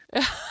 but,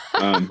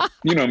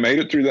 made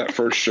it through that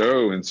first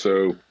show. And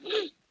so,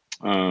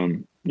 I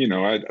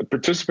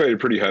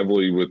participated pretty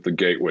heavily with the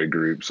Gateway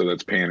group. So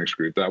that's Panic's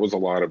group. That was a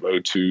lot of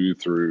 02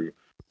 through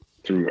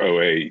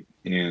 08.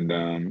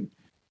 And,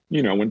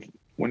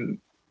 when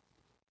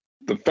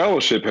the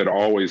fellowship had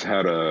always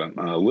had a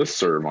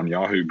listserv on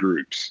Yahoo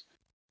Groups.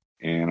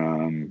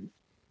 And,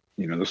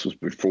 this was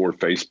before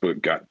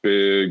Facebook got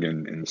big,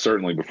 and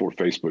certainly before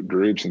Facebook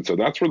groups. And so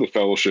that's where the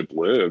fellowship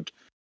lived.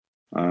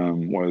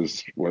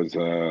 was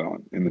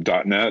in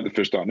the .NET, the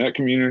fish.net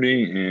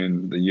community,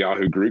 and the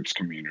Yahoo Groups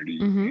community.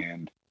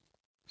 And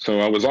so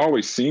I was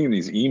always seeing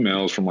these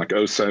emails from like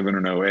 07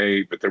 and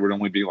 08, but there would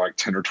only be like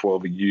 10 or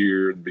 12 a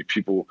year. There'd be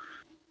people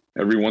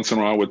every once in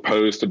a while would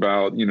post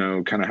about,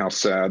 kind of how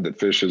sad that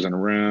fish isn't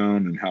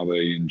around and how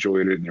they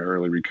enjoyed it in their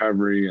early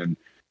recovery. And,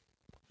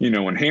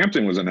 when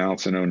Hampton was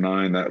announced in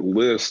 09, that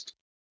list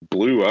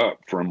blew up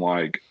from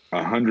like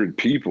 100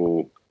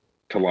 people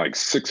to like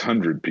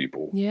 600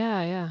 people.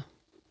 Yeah.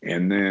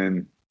 And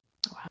then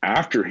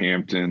after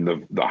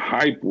Hampton, the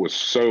hype was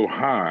so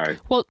high.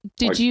 Well,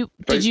 did you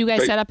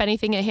guys set up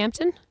anything at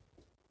Hampton?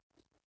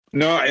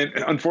 No, and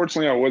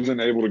unfortunately, I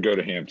wasn't able to go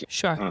to Hampton.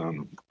 Sure.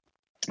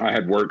 I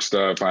had work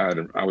stuff.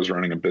 I was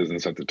running a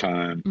business at the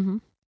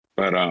time.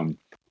 But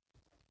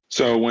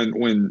so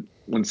when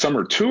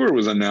Summer Tour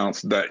was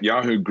announced, that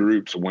Yahoo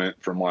Groups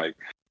went from like,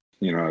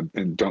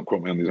 and don't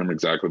quote me on these numbers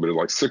exactly, but it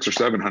was like 600 or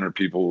 700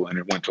 people, and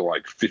it went to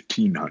like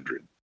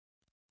 1,500.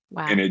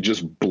 Wow. And it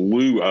just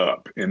blew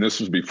up. And this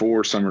was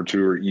before Summer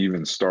Tour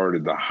even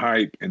started. The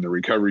hype in the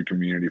recovery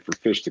community for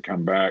fish to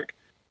come back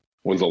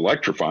was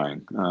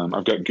electrifying.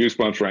 I've got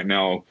goosebumps right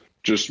now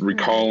just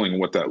recalling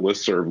what that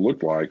listserv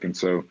looked like. And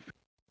so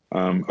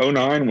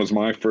 09 was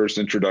my first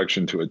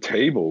introduction to a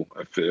table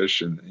of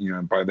fish. And,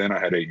 by then I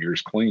had 8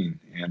 years clean.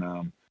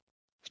 And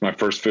it's my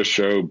first fish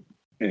show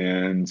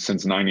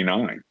since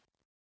 99.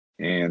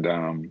 And,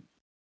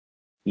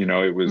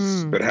 it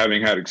was, but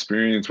having had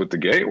experience with the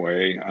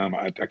Gateway,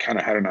 I kind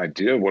of had an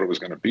idea of what it was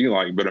going to be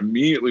like. But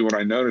immediately what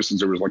I noticed is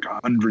there was like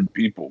 100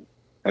 people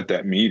at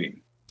that meeting.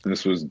 And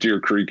this was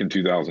Deer Creek in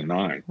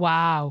 2009.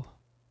 Wow.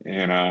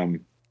 And, I'd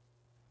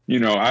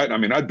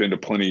been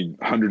to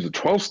hundreds of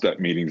 12-step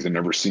meetings and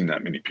never seen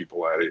that many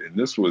people at it. And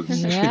this was,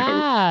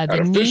 at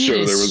a fish show,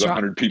 there was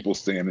 100 people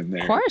standing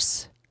there. Of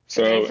course.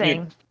 So,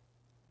 that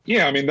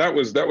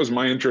was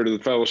my intro to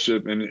the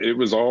fellowship. And it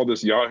was all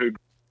this Yahoo.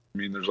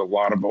 There's a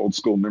lot of old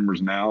school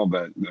members now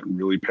that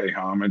really pay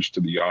homage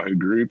to the Yahoo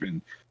Group. And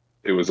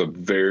it was a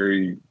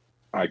very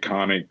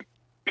iconic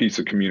piece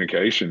of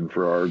communication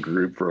for our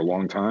group for a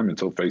long time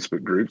until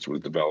Facebook Groups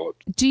was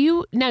developed. Do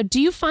you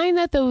find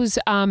that those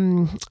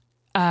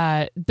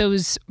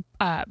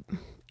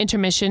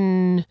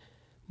intermission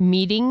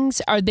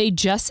meetings, are they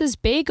just as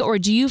big, or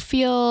do you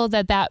feel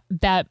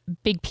that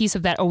big piece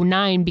of that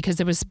 09, because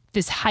there was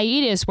this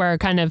hiatus where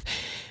kind of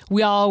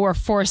we all were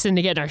forced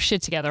into getting our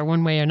shit together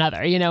one way or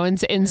another,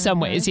 in some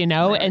ways,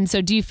 Right. And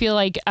so do you feel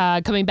like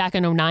coming back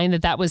in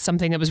 09 that was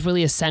something that was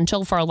really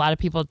essential for a lot of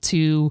people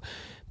to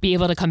be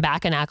able to come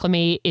back and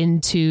acclimate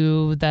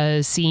into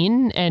the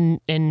scene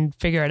and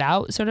figure it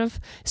out sort of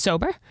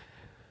sober?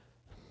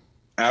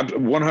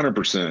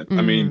 100%.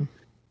 I mean,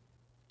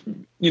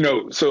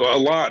 so a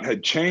lot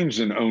had changed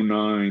in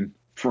 09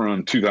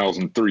 from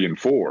 2003 and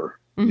 4.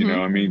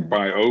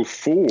 By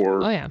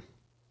 04,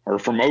 or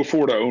from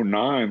 04 to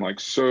 09, like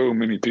so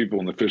many people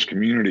in the fish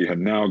community had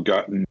now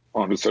gotten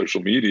onto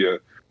social media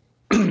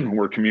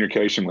where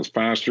communication was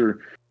faster,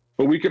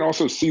 but we could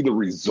also see the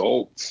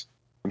results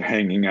of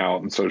hanging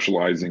out and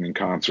socializing in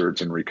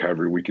concerts and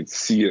recovery. We could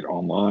see it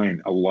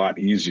online a lot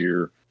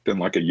easier than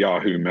like a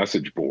Yahoo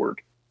message board.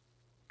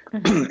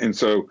 And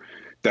so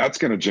that's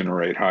going to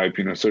generate hype.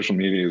 Social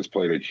media has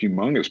played a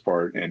humongous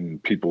part in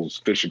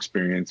people's fish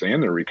experience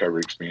and their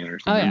recovery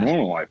experience and their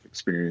normal life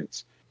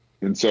experience.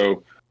 And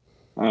so,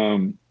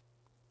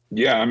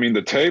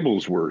 the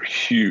tables were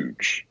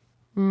huge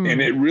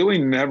and it really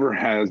never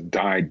has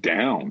died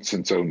down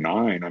since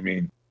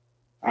 09.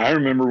 I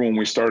remember when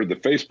we started the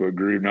Facebook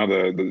group. Now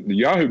the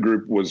Yahoo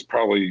group was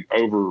probably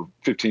over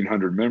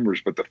 1,500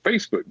 members, but the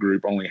Facebook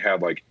group only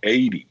had like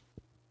 80.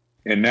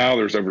 And now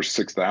there's over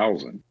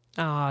 6,000.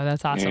 Oh,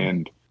 that's awesome.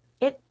 And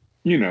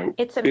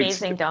it's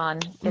amazing, Don.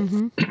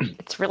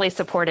 It's really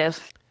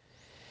supportive.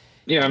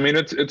 Yeah,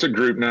 it's a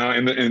group now,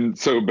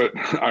 but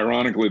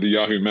ironically, the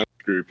Yahoo message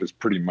group has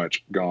pretty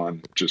much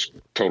gone just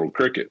total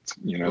crickets.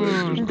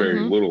 There's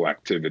very little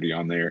activity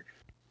on there.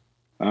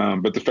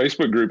 But the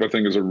Facebook group, I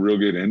think, is a real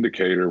good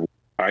indicator what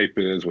the hype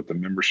is, what the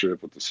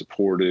membership, what the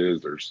support is.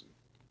 There's,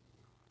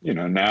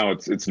 now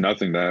it's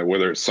nothing that,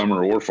 whether it's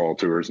summer or fall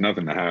tour, it's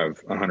nothing to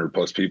have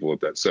 100+ people at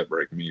that set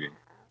break meeting.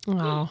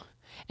 Wow.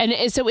 And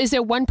so is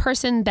there one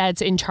person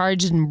that's in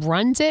charge and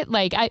runs it?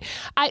 Like I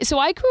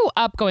grew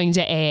up going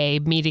to AA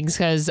meetings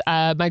because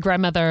my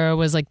grandmother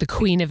was like the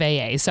queen of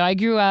AA. So I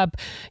grew up,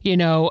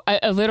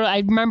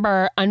 I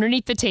remember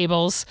underneath the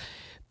tables,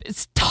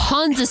 it's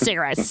tons of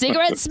cigarette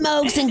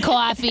smokes and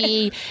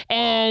coffee,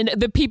 and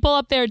the people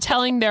up there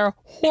telling their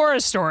horror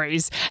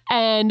stories.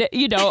 And, for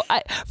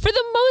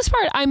the most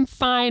part, I'm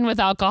fine with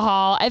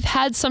alcohol. I've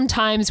had some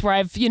times where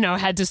I've,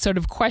 had to sort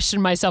of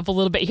question myself a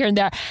little bit here and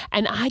there,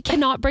 and I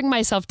cannot bring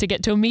myself to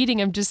get to a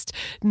meeting. I'm just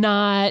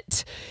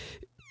not...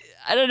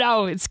 I don't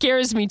know. It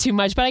scares me too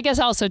much, but I guess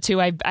also too,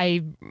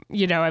 I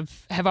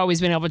have always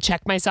been able to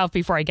check myself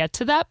before I get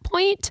to that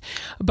point.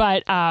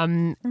 But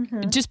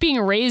just being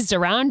raised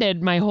around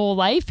it my whole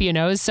life,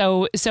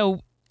 so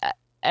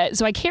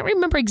I can't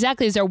remember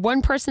exactly. Is there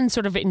one person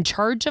sort of in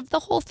charge of the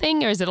whole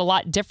thing, or is it a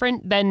lot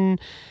different than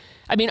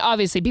I mean,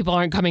 obviously people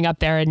aren't coming up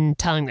there and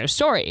telling their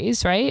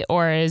stories, right?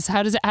 Or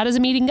how does a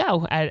meeting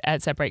go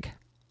at Set Break?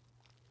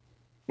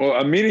 Well,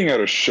 a meeting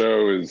at a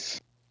show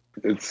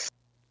it's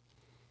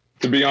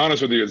to be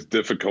honest with you, it's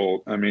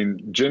difficult. I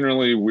mean,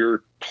 generally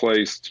we're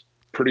placed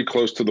pretty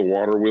close to the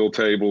water wheel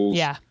tables.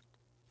 Yeah.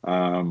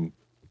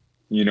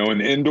 An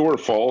indoor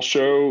fall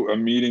show, a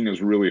meeting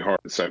is really hard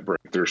to Set Break.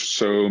 There's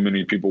so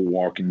many people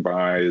walking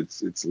by.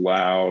 It's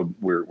loud.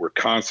 We're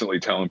constantly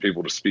telling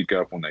people to speak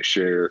up when they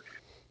share.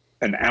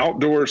 An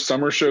outdoor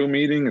summer show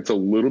meeting, it's a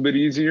little bit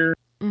easier.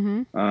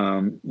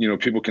 Mm-hmm.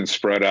 People can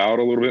spread out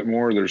a little bit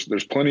more.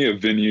 There's plenty of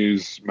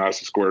venues,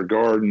 Madison Square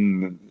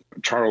Garden,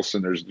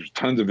 Charleston. There's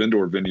tons of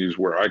indoor venues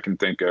where I can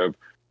think of.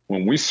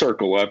 When we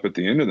circle up at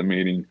the end of the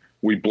meeting,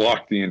 we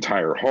block the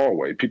entire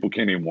hallway. People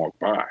can't even walk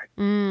by.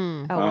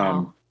 Oh,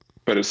 wow.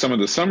 But at some of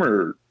the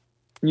summer,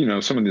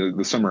 some of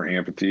the summer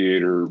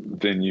amphitheater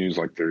venues,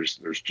 like there's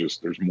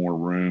more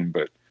room.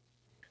 But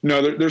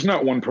no, there's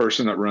not one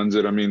person that runs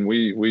it. I mean,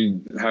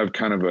 we have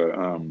kind of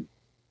a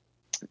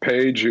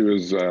Paige, who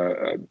is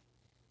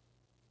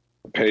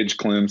Paige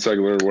Clem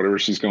Segler, whatever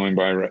she's going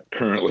by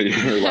currently,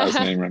 her last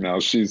name right now.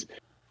 She's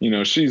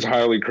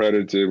highly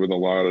credited with a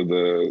lot of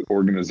the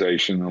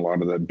organization, a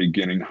lot of that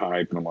beginning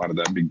hype, and a lot of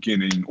that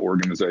beginning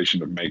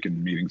organization of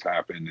making meetings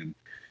happen. And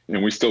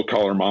we still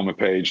call her Mama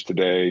Paige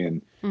today.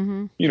 And,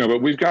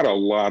 but we've got a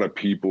lot of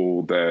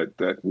people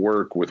that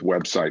work with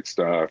website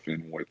stuff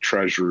and with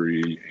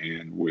treasury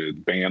and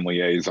with band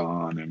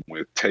liaison and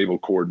with table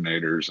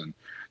coordinators. And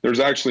there's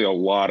actually a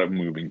lot of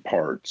moving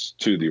parts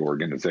to the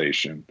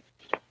organization.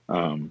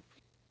 So,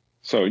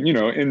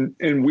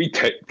 and we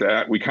take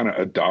that, we kind of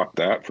adopt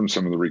that from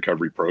some of the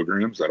recovery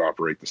programs that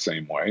operate the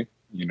same way.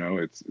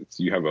 It's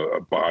you have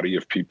a body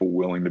of people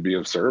willing to be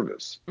of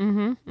service,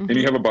 and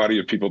you have a body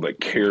of people that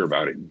care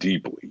about it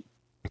deeply.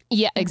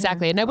 Yeah,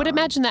 exactly. And I would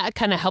imagine that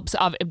kind of helps,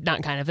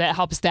 that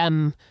helps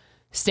them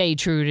stay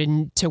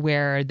true to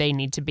where they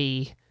need to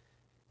be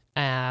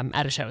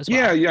at a show as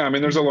well. Yeah. I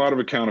mean, there's a lot of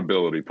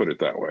accountability, put it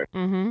that way.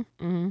 And,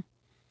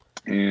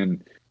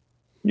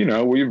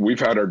 we've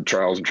had our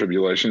trials and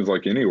tribulations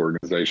like any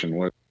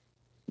organization.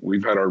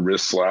 We've had our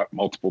wrists slapped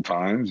multiple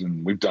times,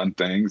 and we've done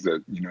things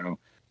that,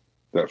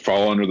 that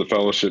fall under the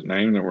fellowship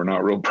name that we're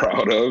not real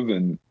proud of.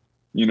 And,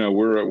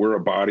 we're a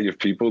body of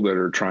people that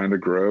are trying to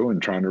grow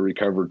and trying to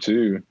recover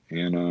too.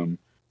 And,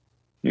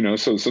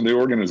 so the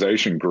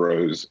organization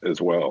grows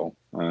as well.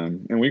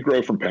 And we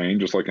grow from pain,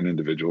 just like an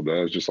individual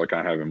does, just like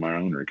I have in my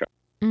own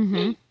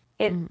recovery.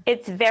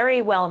 It's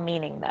very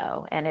well-meaning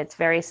though. And it's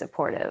very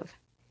supportive.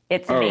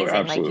 It's amazing.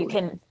 Absolutely.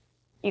 Like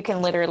you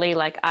can literally,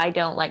 like, I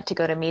don't like to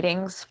go to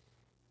meetings.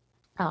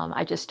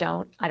 I just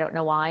don't. I don't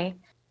know why.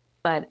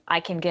 But I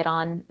can get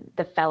on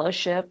the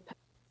fellowship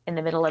in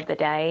the middle of the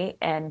day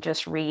and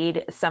just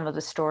read some of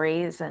the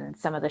stories and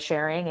some of the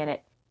sharing, and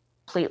it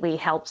completely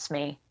helps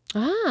me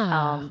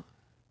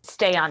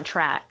stay on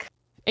track.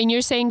 And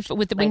you're saying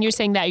when you're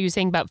saying that, are you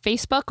saying about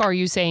Facebook, or are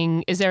you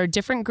saying, is there a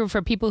different group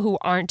for people who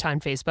aren't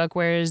on Facebook?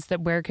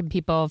 Where can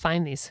people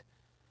find these?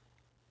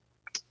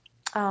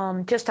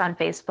 Just on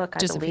Facebook,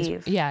 I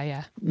believe.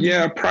 Yeah.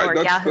 Yeah,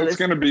 that's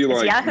going to be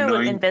like Yahoo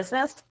in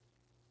business.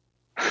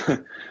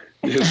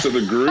 Yeah, so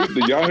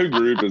the Yahoo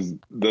group is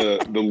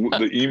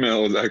the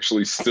email is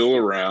actually still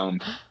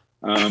around,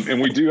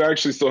 and we do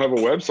actually still have a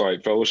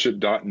website,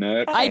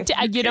 fellowship.net. I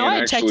checked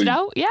it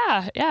out.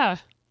 Yeah.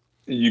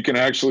 You can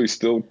actually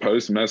still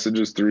post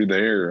messages through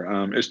there.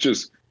 It's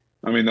just,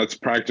 I mean, that's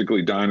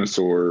practically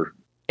dinosaur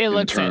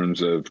in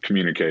terms of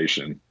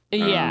communication.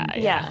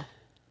 Yeah.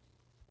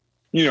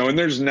 And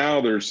there's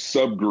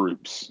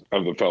subgroups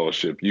of the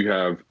fellowship. You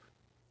have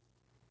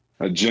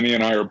Jenny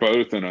and I are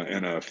both in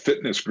a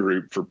fitness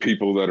group for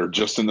people that are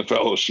just in the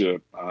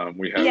fellowship.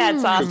 We have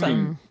it's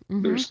awesome.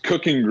 There's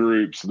cooking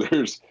groups.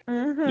 There's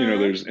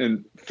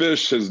and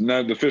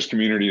the fish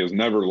community has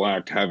never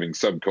lacked having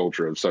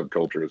subculture of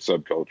subculture of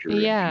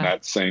subculture. Yeah, and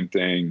that same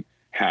thing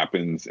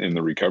happens in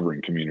the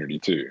recovering community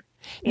too.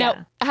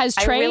 Now, has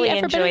Trey I really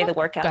ever enjoy been the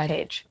workout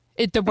page.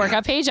 The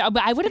workout page?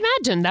 I would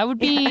imagine that would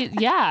be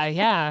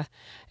yeah.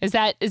 Is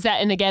that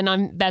and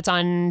again that's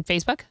on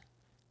Facebook?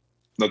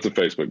 That's a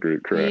Facebook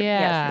group, correct?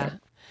 Yeah. Yes.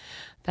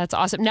 That's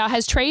awesome. Now,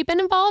 has Trey been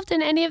involved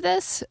in any of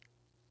this?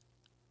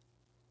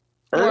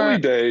 Early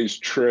days,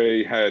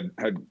 Trey had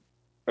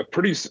a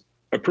pretty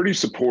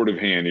supportive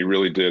hand. He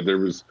really did. There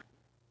was,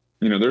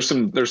 there's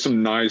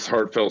some nice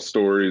heartfelt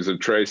stories of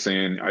Trey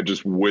saying, "I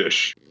just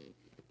wish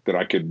that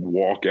I could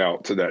walk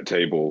out to that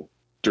table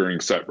during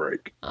Set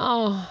Break."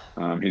 Oh.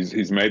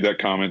 He's made that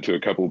comment to a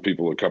couple of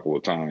people a couple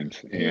of times,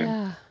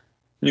 and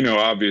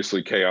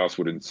obviously chaos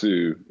would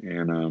ensue,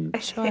 and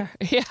sure,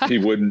 yeah, he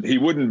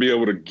wouldn't be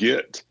able to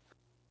get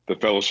the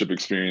fellowship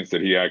experience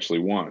that he actually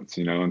wants.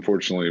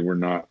 Unfortunately, we're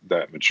not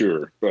that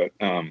mature, but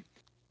but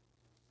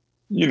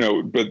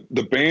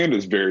the band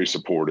is very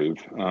supportive,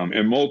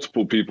 and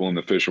multiple people in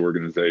the Fish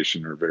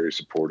organization are very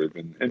supportive.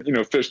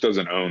 And Fish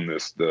doesn't own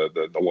this,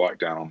 the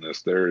lockdown on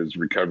this. There is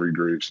recovery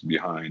groups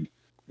behind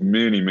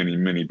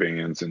many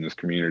bands in this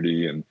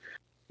community, and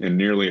and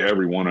nearly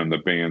every one of them,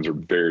 the bands are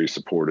very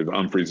supportive.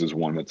 Umphrey's is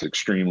one that's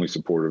extremely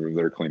supportive of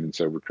their clean and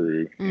sober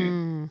crew.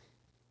 And,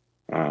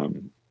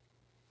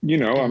 you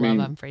know, I mean,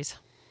 love Umphrey's.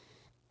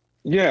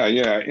 Yeah.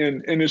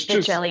 And it's The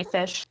just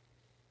jellyfish.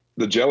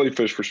 the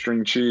jellyfish for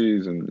string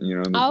cheese, and, you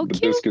know, the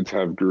cute. biscuits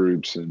have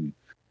groups, and,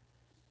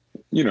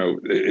 you know,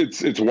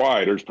 it's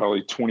wide. There's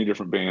probably 20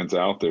 different bands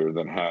out there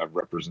that have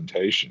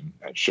representation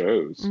at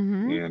shows.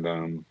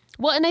 And,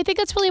 Well, and I think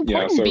that's really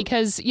important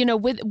because, you know,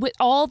 with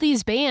all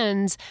these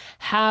bands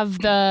have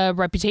the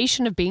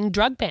reputation of being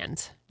drug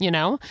bands, you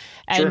know,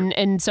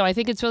 and so I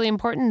think it's really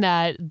important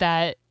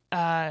that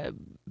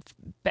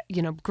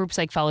you know, groups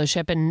like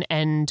Fellowship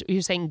and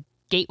you're saying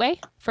Gateway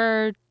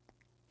for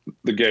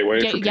the Gateway,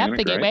 for Panic, the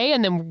right? Gateway,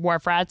 and then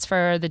Wharf Rats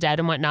for the Dead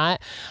and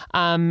whatnot,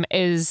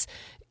 is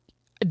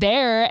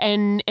there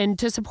and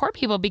to support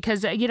people,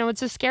 because, you know,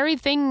 it's a scary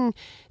thing.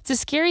 It's a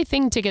scary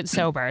thing to get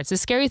sober. It's a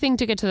scary thing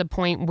to get to the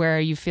point where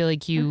you feel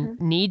like you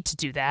need to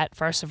do that,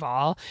 first of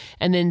all,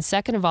 and then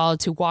second of all,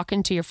 to walk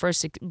into your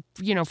first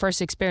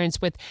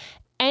experience with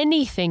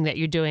anything that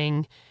you're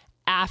doing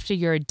after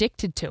you're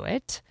addicted to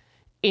it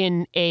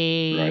in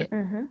a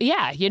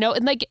you know,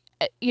 and like,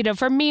 you know,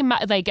 for me,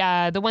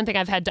 the one thing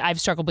I've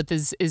struggled with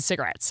is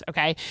cigarettes.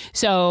 Okay.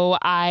 So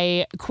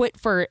I quit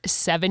for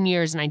 7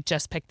 years and I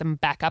just picked them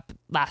back up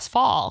last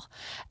fall.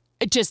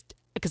 Just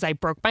because I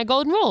broke my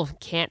golden rule.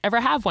 Can't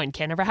ever have one.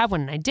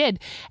 And I did.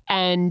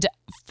 And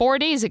 4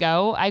 days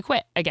ago, I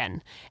quit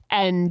again.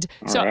 And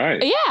so,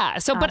 yeah.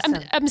 So, Awesome.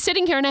 but I'm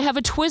sitting here and I have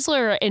a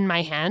Twizzler in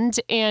my hand,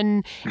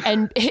 and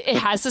it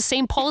has the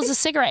same pull as a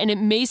cigarette. And it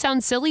may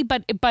sound silly,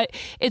 but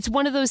it's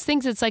one of those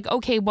things. It's like,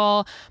 okay,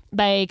 well,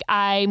 like,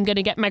 I'm going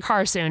to get in my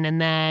car soon,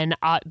 and then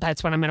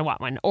that's when I'm going to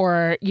want one.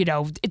 Or, you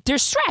know,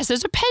 there's stress.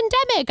 There's a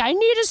pandemic. I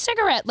need a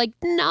cigarette. Like,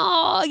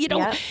 no, you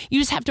know, you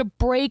just have to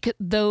break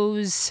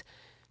those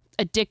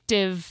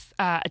addictive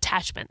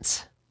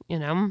attachments, you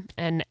know,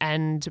 and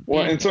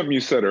something you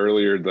said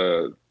earlier,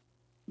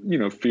 you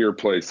know, fear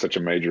plays such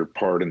a major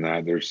part in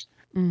that. There's,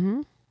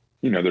 you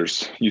know,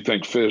 you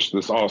think Phish,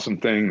 this awesome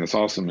thing, this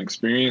awesome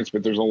experience,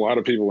 but there's a lot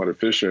of people at a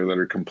Phish show that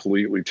are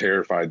completely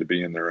terrified to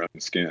be in their own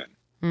skin.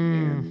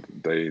 And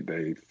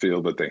they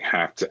feel that they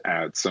have to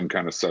add some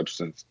kind of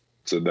substance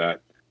to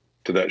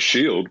that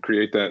shield,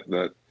 create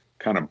that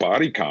kind of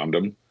body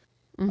condom,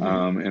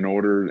 in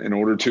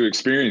order to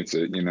experience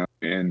it, you know.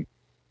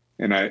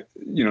 And I,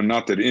 you know,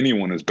 not that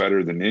anyone is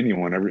better than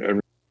anyone,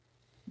 every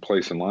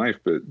place in life,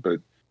 but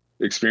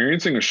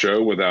experiencing a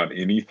show without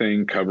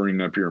anything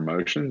covering up your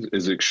emotions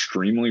is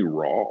extremely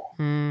raw.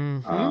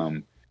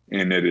 And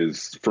it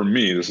is, for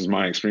me, this is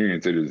my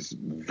experience, it is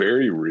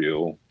very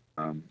real.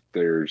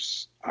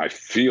 I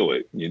feel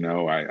it, you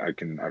know,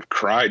 I've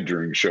cried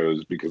during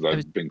shows because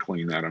I've been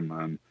clean at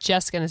them.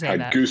 Just going to say I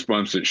had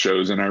goosebumps at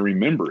shows and I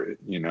remember it,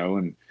 you know,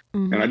 and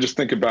I just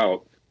think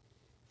about,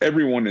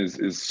 everyone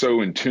is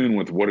so in tune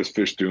with what is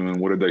Phish doing,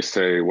 what did they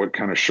say, what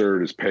kind of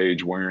shirt is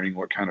Paige wearing,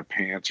 what kind of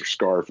pants or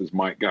scarf is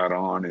Mike got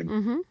on,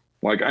 and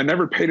like, I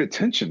never paid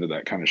attention to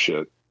that kind of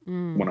shit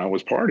when I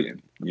was partying,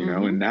 you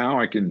know, and now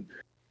I can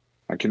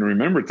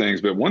remember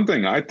things. But one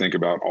thing I think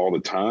about all the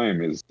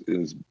time is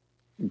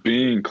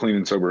being clean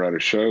and sober at a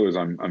show is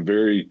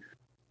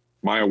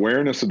my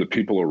awareness of the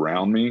people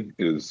around me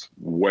is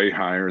way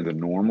higher than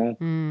normal.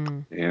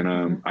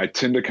 And I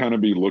tend to kind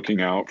of be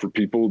looking out for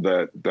people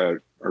that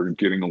are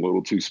getting a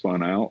little too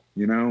spun out,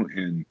 you know,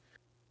 and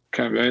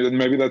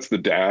maybe that's the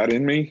dad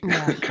in me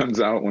that comes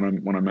out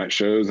when I'm at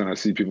shows and I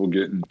see people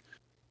getting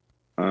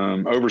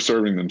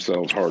over-serving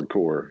themselves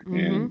hardcore.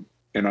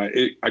 And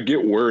I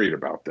get worried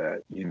about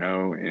that, you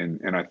know,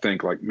 and I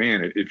think, like,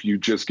 man, if you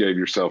just gave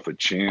yourself a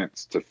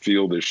chance to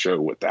feel this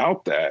show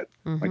without that,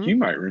 like, you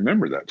might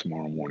remember that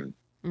tomorrow morning.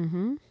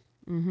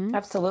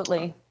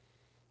 Absolutely.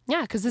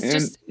 Yeah, because it's and,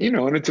 just, you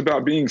know, and it's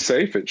about being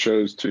safe at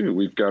shows too.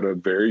 We've got a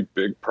very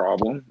big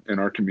problem in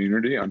our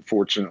community,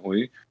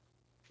 unfortunately,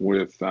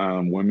 with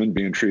women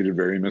being treated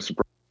very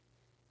misappropriately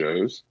at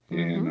shows.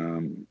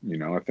 And, you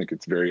know, I think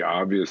it's very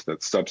obvious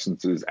that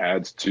substances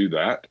adds to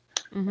that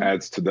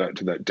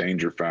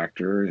danger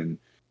factor. And,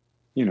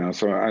 you know,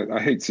 so I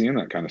hate seeing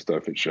that kind of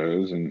stuff at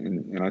shows.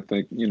 And I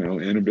think, you know,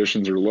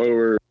 inhibitions are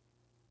lower.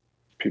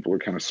 People are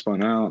kind of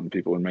spun out and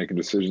people are making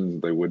decisions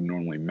that they wouldn't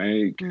normally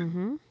make.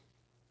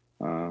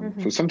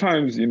 So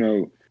sometimes, you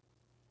know,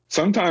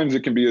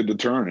 it can be a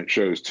deterrent at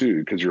shows too,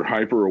 because you're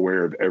hyper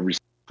aware of every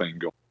thing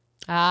going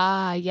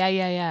on.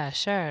 Yeah.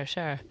 Sure.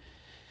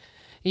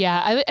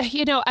 Yeah.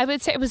 I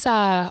would say it was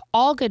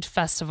All Good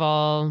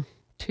Festival,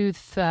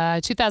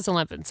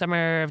 2011,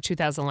 summer of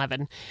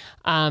 2011.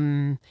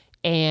 And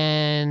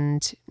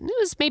it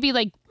was maybe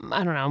like,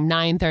 I don't know,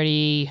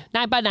 9:30,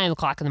 about 9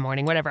 o'clock in the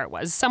morning, whatever it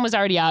was. Sun was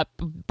already up,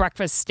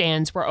 breakfast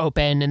stands were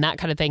open and that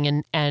kind of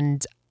thing.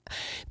 And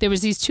there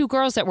was these two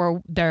girls that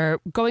they're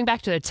going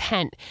back to the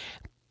tent,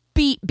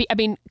 I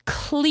mean,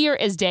 clear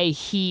as day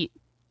heat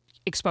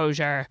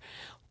exposure,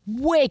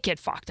 wicked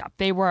fucked up.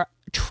 They were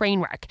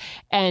train wreck.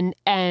 And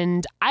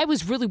I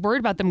was really worried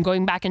about them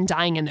going back and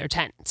dying in their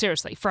tent,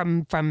 seriously,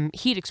 from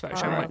heat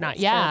exposure and whatnot.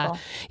 Yeah. terrible.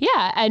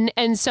 Yeah.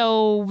 And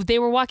so they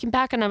were walking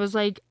back and I'm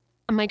like,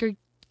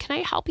 can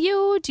I help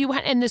you? Do you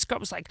want? And this girl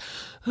was like,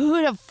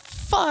 who the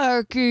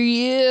fuck are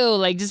you?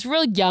 Like, just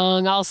real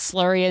young, all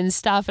slurry and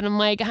stuff. And I'm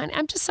like, honey,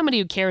 I'm just somebody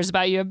who cares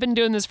about you. I've been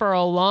doing this for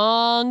a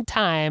long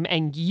time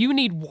and you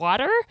need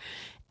water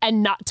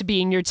and not to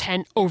be in your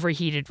tent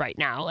overheated right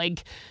now.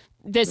 Like,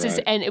 this is,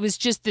 and it was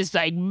just this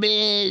like,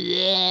 bleh,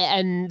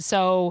 and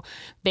so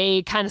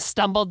they kind of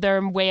stumbled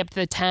their way up to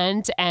the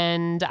tent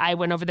and I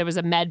went over, there was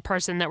a med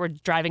person that were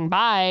driving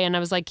by and I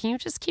was like, can you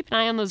just keep an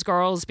eye on those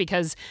girls?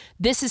 Because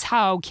this is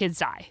how kids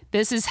die.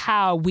 This is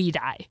how we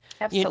die.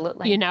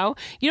 Absolutely. You know,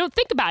 you don't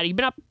think about it. You've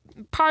been up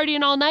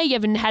partying all night. You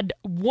haven't had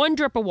one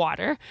drip of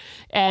water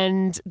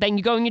and then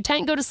you go in your tent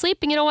and go to sleep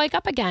and you don't wake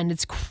up again.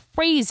 It's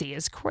crazy.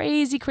 It's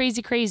crazy,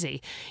 crazy,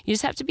 crazy. You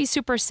just have to be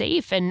super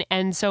safe.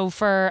 And so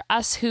for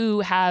us who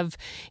have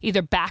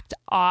either backed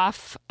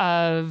off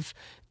of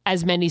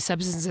as many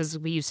substances as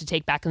we used to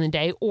take back in the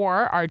day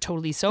or are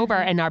totally sober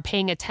and are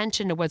paying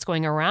attention to what's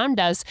going around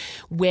us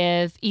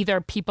with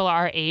either people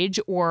our age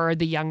or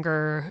the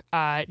younger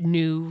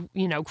new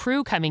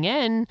crew coming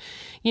in,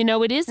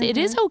 it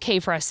is okay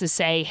for us to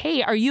say,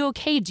 hey, are you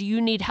okay? Do you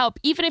need help?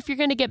 Even if you're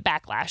going to get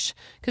backlash,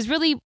 because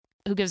really,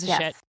 who gives a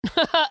shit?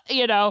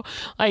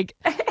 Like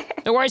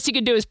the worst you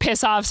could do is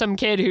piss off some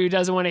kid who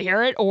doesn't want to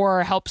hear it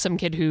or help some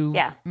kid who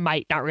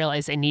might not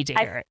realize they need to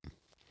hear it.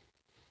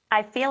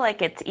 I feel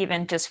like it's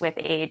even just with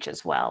age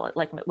as well,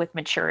 like with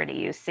maturity,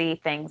 you see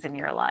things and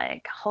you're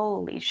like,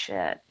 holy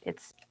shit,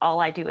 it's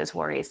all I do is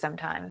worry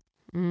sometimes.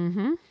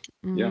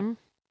 Yeah.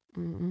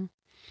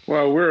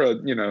 Well,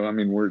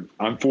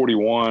 I'm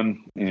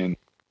 41 and,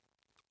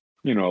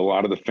 a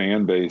lot of the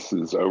fan base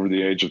is over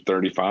the age of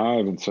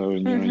 35. And so,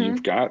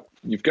 you've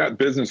got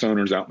business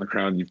owners out in the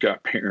crowd, you've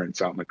got parents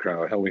out in the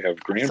crowd. Hell, we have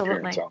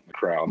grandparents out in the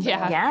crowd.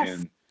 Yeah.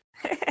 Yes.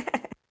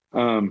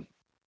 And,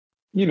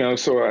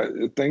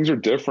 so things are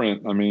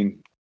different. I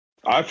mean,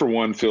 I, for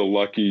one, feel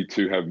lucky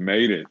to have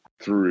made it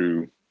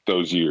through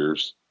those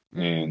years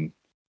and,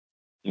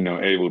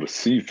 able to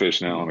see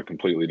Phish now on a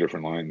completely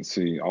different line and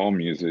see all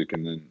music.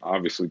 And then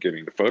obviously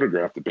getting to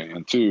photograph the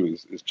band too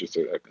is just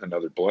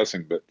another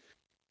blessing. But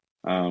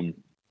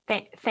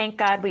thank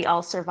God we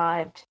all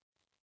survived.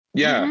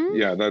 Yeah.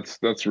 Yeah.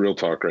 That's real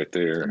talk right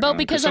there. Well,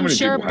 because I'm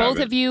sure both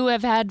of you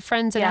have had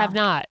friends that have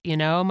not,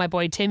 my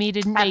boy Timmy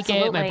didn't make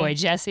it. My boy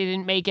Jesse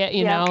didn't make it,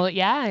 you know?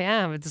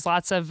 Yeah. There's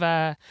lots of,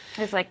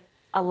 there's like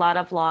a lot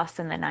of loss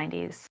in the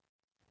 90s.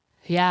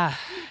 Yeah.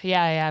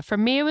 For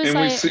me, it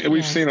was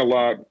we've seen a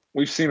lot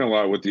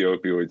with the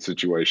opioid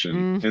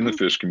situation in the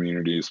Phish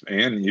communities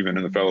and even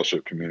in the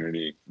fellowship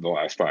community the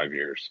last 5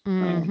 years.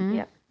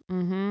 A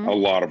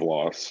lot of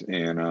loss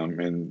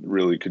and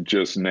really could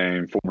just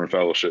name former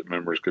fellowship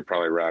members, could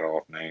probably rattle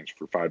off names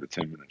for 5 to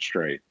 10 minutes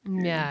straight.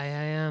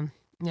 Yeah.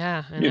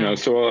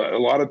 So a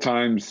lot of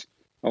times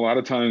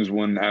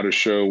when at a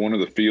show, one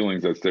of the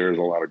feelings that's there is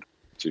a lot of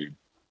gratitude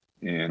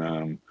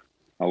and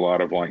a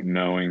lot of like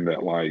knowing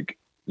that like,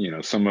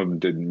 some of them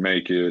didn't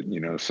make it,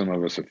 some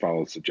of us have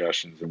followed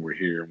suggestions and we're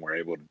here and we're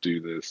able to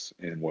do this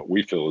in what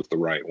we feel is the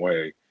right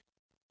way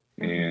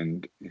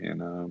and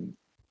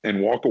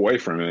walk away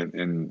from it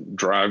and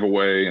drive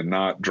away and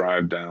not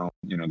drive down,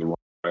 the wrong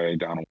way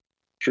down a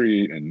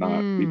street and not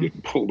be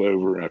getting pulled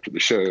over after the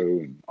show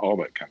and all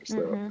that kind of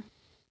stuff.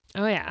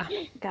 Oh yeah.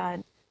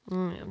 God.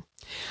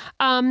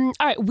 All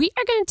right, we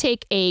are going to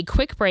take a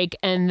quick break,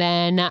 and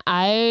then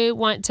I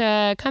want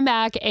to come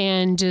back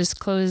and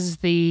just close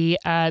the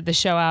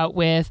show out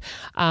with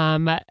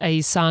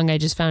a song I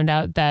just found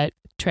out that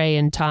Trey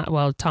and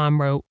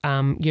Tom wrote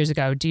years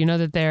ago. Do you know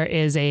that there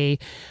is a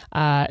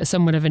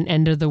somewhat of an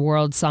end of the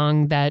world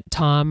song that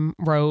Tom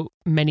wrote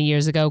many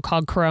years ago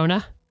called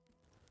Corona?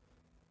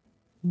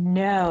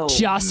 No.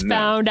 Just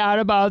found out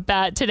about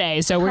that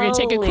today. So we're going to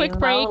take a quick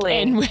break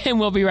and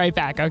we'll be right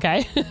back,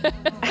 okay?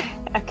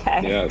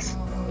 Okay. Yes.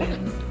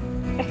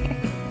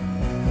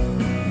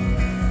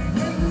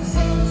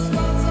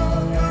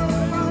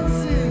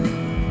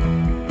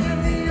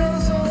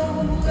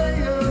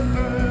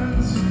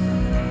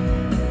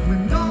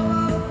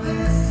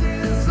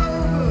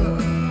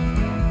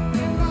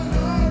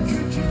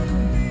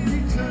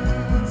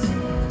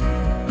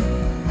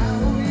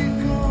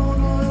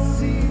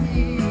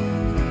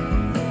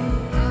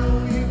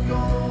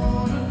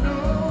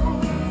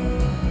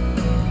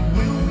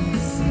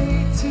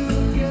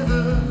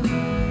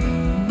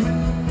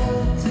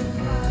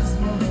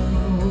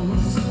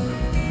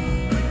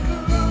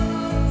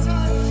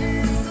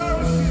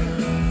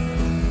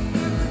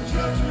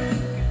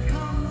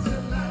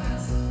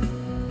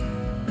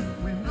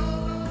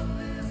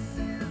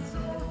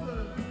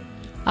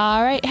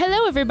 All right.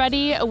 Hello,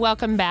 everybody.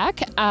 Welcome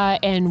back.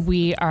 And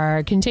we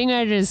are continuing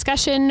our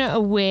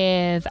discussion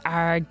with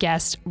our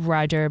guest,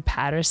 Roger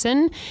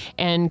Patterson,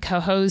 and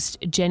co-host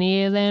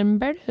Jenny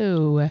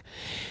Lamberto.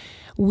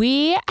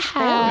 We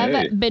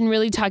have been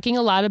really talking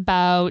a lot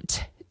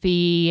about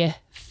the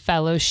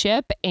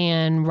fellowship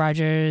and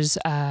Roger's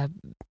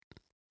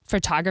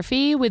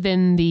photography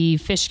within the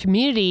fish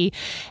community,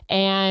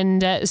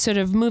 and sort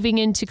of moving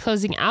into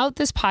closing out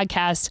this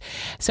podcast.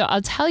 So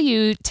I'll tell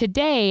you,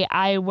 today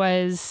I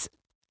was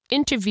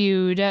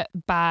interviewed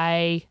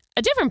by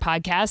a different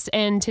podcast,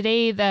 and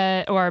today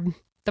the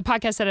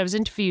podcast that I was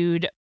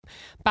interviewed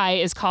by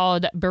is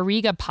called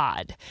Barriga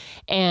Pod.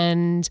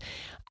 And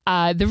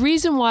the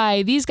reason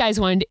why these guys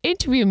wanted to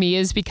interview me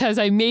is because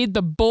I made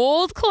the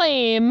bold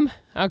claim.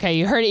 Okay,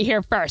 you heard it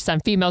here first on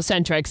Female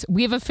Centrics.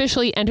 We've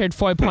officially entered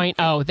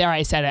 4.0. There,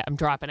 I said it. I'm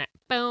dropping it.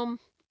 Boom.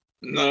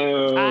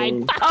 No. I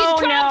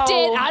fucking dropped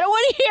it. I don't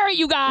want to hear it,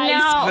 you guys.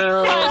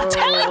 No. I'm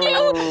telling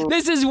you,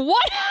 this is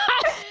what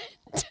happened.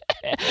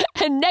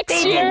 And next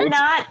They year, did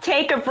not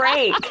take a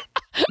break.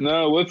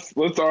 No,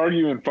 let's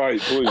argue and fight,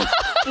 please.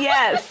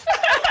 Yes.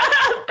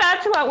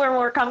 That's what we're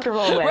more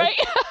comfortable with. right?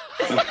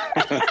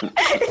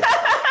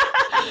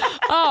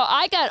 Oh,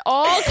 I got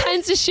all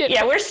kinds of shit.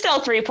 Yeah, we're still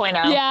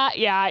 3.0.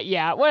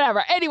 Yeah,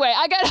 whatever. Anyway,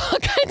 I got all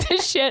kinds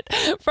of shit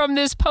from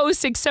this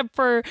post, except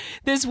for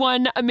this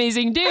one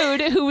amazing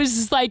dude who was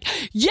just like,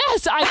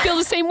 yes, I feel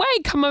the same way.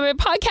 Come on my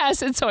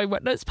podcast. And so I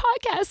went on his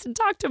podcast and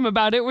talked to him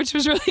about it, which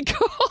was really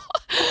cool.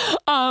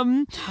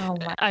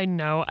 I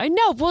know.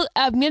 Well,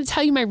 I'm going to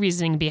tell you my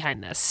reasoning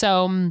behind this.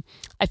 So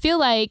I feel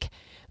like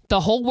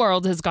the whole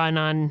world has gone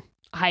on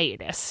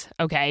hiatus,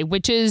 okay,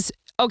 which is,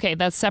 okay,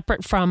 that's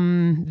separate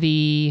from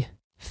the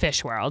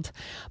fish world.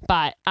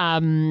 But I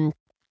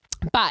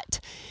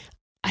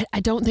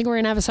don't think we're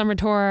going to have a summer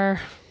tour.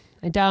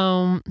 I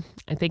don't.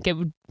 I think it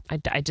would.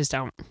 I just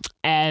don't.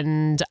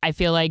 And I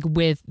feel like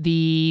with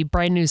the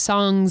brand new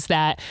songs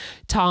that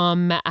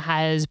Tom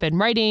has been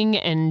writing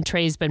and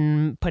Trey's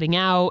been putting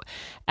out,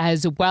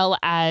 as well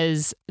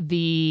as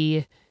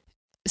the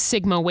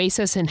Sigma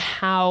Oasis and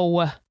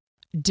how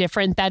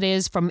different that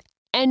is from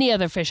any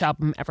other Fish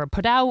album ever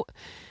put out,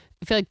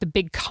 I feel like the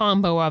big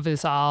combo of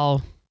this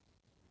all,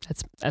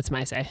 that's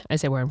my say. I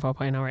say we're in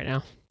 4.0 right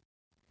now.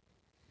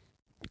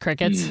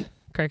 Crickets?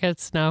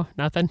 Crickets? No,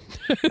 nothing.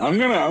 I'm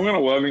gonna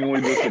lovingly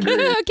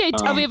disagree. Okay,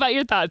 tell me about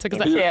your thoughts,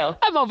 because Yeah.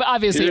 I'm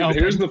obviously open.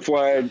 Here's the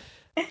flag.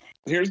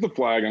 Here's the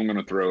flag I'm going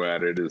to throw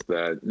at it is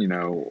that,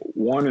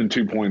 1 and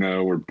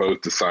 2.0 were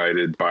both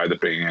decided by the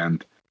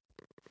band.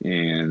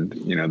 And,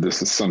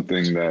 this is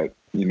something that,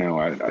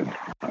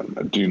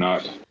 I do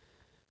not,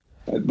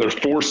 they're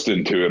forced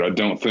into it. I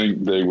don't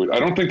think they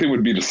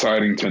would be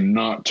deciding to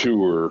not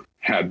tour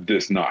had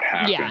this not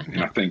happened. Yeah.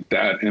 And I think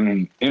that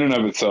in and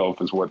of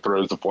itself is what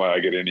throws the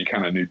flag at any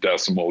kind of new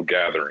decimal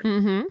gathering.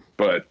 Mm-hmm.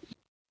 But,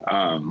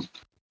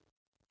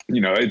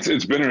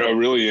 it's been a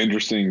really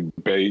interesting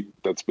debate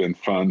that's been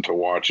fun to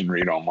watch and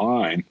read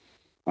online.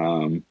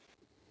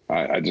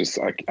 I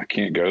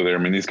can't go there. I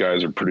mean, these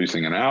guys are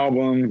producing an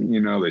album,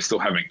 they still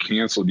haven't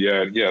canceled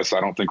yet. Yes, I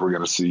don't think we're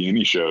going to see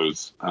any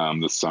shows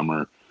this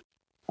summer.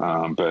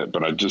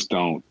 But I just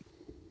don't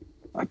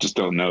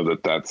know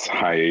that that's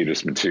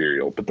hiatus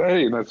material. But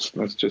hey, that's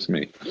just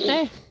me.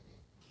 Hey.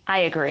 I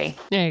agree.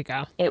 There you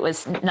go. It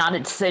was not a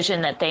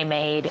decision that they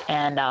made,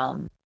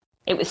 and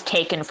it was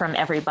taken from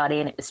everybody,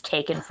 and it was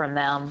taken from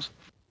them.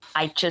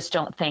 I just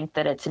don't think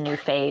that it's a new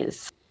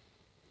phase.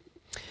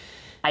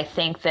 I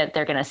think that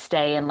they're going to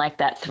stay in like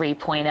that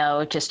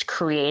 3.0, just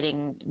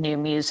creating new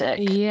music.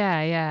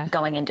 Yeah.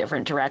 Going in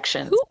different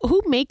directions.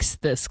 Who makes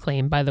this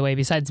claim, by the way,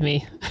 besides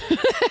me?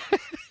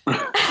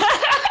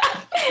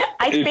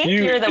 I think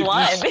you're the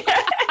one.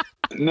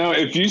 No,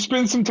 if you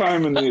spend some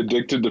time in the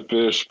Addicted to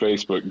Fish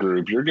Facebook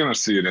group, you're going to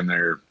see it in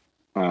there.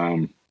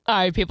 All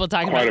right, people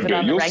talking Quite about a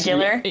On bit. the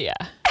regular. Yeah.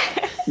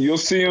 You'll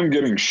see them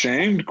getting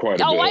shamed quite a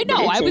bit. Oh, I know.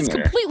 but it's I was in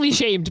there. completely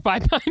shamed by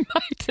my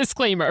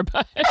disclaimer.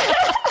 But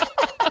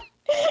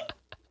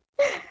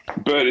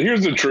But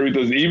here's the truth: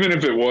 is even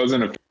if it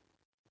wasn't a,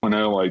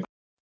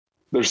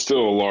 there's still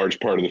a large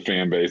part of the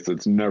fan base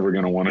that's never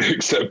going to want to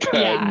accept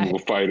that and will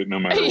fight it no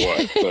matter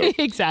what. So.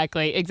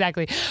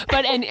 Exactly.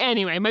 But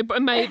anyway,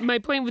 my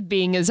point with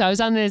being is I was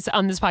on this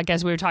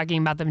podcast. We were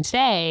talking about them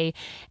today,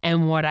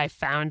 and what I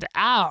found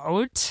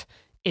out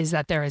is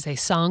that there is a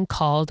song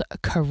called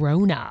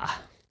Corona.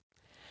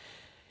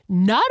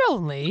 Not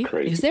only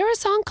is there a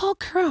song called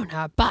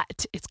Corona,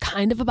 but it's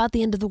kind of about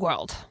the end of the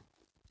world,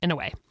 in a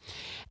way.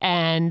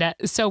 And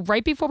so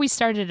right before we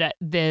started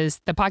the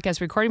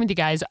podcast recording with you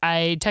guys,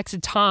 I texted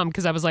Tom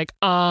because I was like,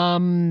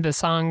 the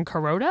song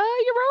Corona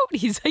you wrote?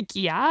 He's like,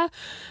 yeah.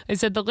 I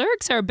said, the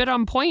lyrics are a bit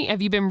on point.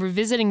 Have you been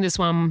revisiting this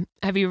one?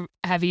 Have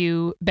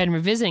you been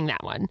revisiting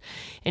that one?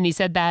 And he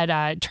said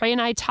that Trey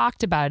and I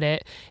talked about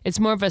it. It's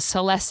more of a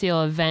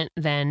celestial event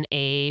than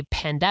a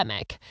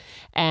pandemic.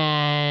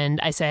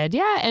 And I said,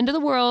 yeah, end of the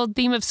world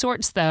theme of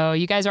sorts, though.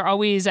 You guys are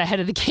always ahead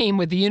of the game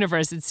with the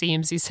universe, it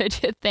seems. He said,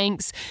 yeah,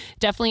 thanks.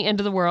 Definitely end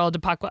of the world,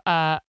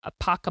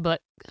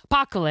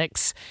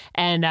 apocalypse,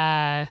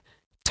 and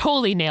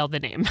totally nailed the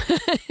name.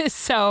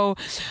 So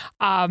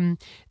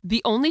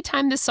the only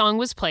time this song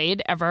was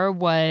played ever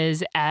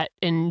was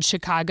in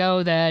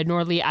Chicago, the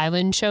Norley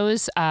Island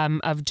shows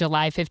of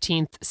July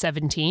 15th,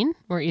 17.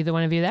 Were either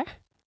one of you there?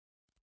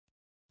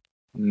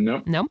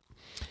 Nope. No.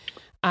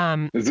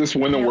 Is this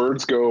When the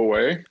Words Go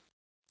Away?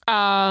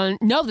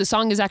 No, the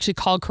song is actually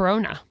called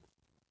Corona.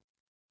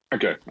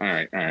 Okay. All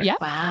right. Yeah.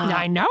 Wow.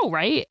 I know,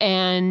 right?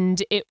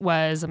 And it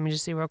was, let me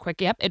just see real quick.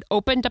 Yep. It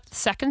opened up the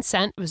second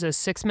scent. It was a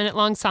 6-minute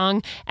long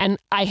song. And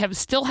I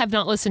still have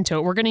not listened to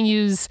it. We're going to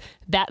use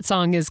that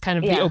song as kind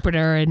of the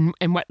opener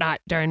and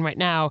whatnot during right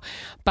now.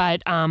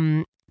 But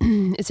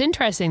it's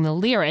interesting. The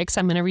lyrics,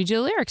 I'm going to read you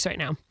the lyrics right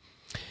now.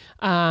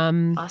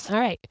 Awesome. All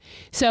right.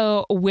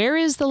 So where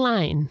is the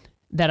line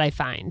that I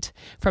find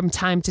from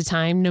time to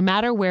time, no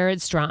matter where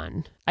it's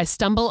drawn? I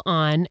stumble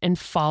on and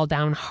fall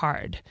down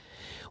hard.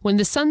 When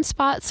the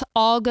sunspots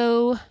all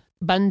go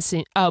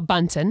Bunsen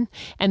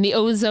and the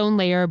ozone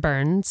layer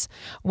burns,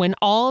 when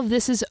all of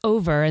this is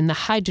over and the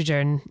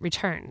hydrogen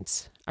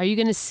returns, are you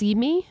going to see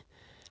me?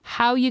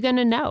 How are you going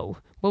to know?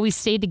 Will we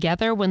stay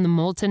together when the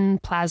molten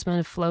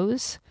plasma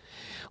flows?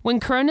 When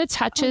Corona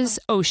touches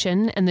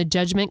ocean and the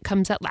judgment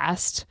comes at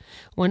last,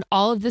 when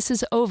all of this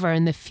is over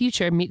and the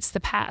future meets the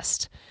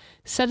past,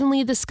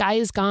 suddenly the sky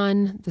is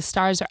gone, the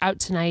stars are out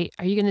tonight.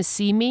 Are you going to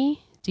see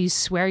me? Do you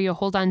swear you'll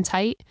hold on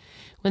tight?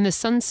 When the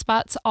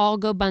sunspots all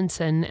go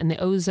Bunsen and the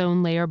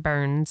ozone layer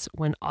burns,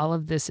 when all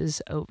of this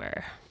is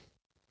over.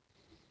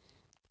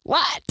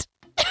 What?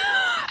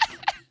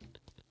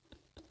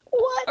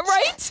 What?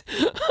 Right?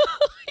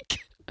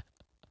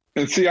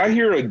 And see, I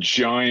hear a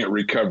giant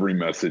recovery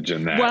message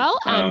in that. Well,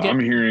 I'm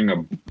hearing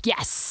a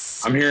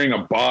yes. I'm hearing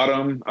a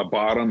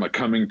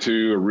coming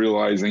to, a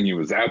realizing he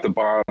was at the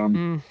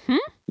bottom. Mm-hmm.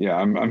 Yeah,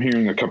 I'm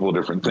hearing a couple of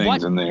different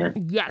things in there.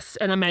 Yes,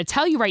 and I'm going to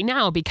tell you right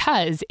now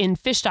because in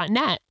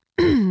fish.net,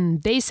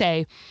 they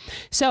say,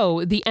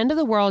 so the end of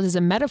the world is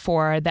a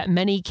metaphor that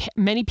many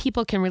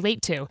people can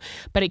relate to,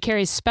 but it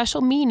carries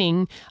special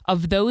meaning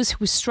of those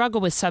who struggle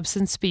with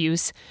substance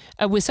abuse.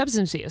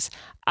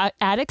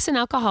 Addicts and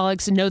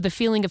alcoholics know the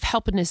feeling of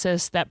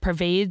helplessness that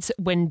pervades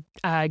when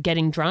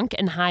getting drunk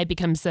and high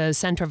becomes the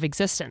center of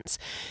existence.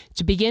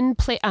 To begin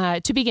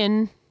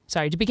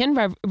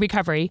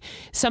recovery,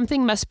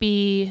 something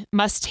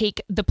must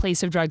take the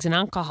place of drugs and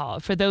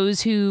alcohol. For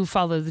those who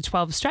follow the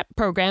 12-step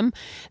program,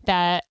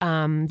 that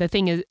the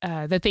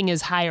thing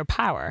is higher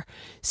power.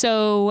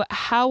 So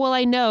how will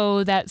I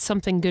know that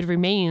something good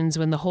remains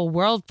when the whole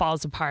world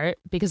falls apart?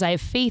 Because I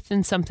have faith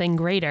in something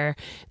greater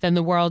than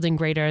the world and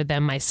greater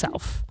than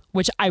myself.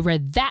 Which I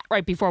read that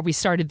right before we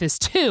started this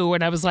too,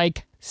 and I was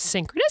like,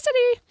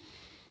 synchronicity.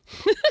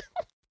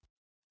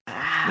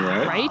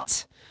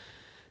 Right?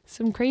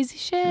 Some crazy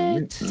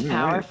shit. It's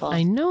powerful.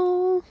 I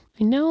know.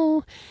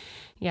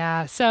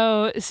 Yeah.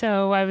 So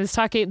I was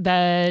talking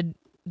the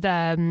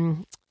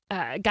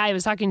guy I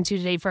was talking to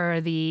today for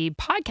the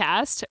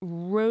podcast.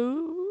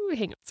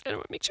 Hang on, I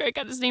want to make sure I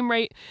got his name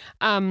right.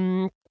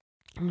 I'm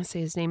gonna say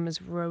his name is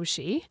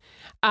Roshi.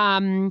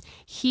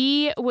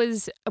 He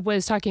was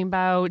talking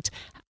about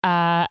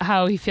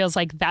how he feels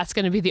like that's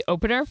going to be the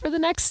opener for the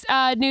next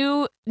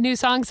new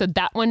song. So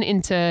that one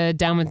into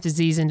Down with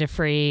Disease into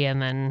Free, and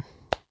then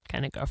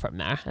kind of go from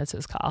there. That's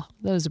his call.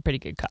 That was a pretty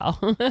good call.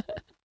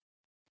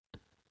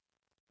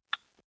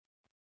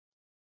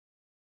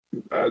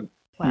 Wow.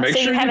 Make So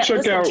sure you haven't check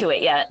listened out. to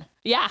it yet.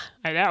 Yeah,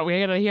 I know. We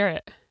got to hear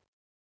it.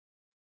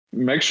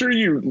 Make sure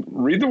you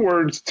read the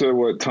words to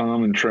what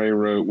Tom and Trey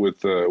wrote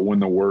with When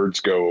the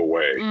Words Go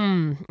Away.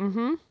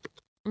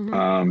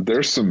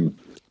 There's some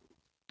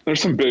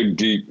big,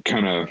 deep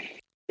kind of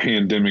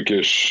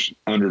pandemic-ish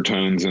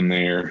undertones in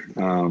there.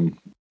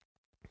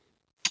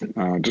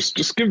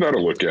 Just give that a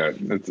look at.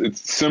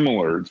 It's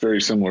similar. It's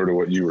very similar to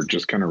what you were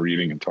just kind of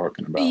reading and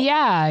talking about.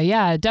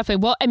 Yeah,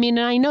 definitely. Well, I mean,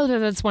 and I know that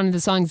that's one of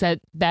the songs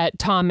that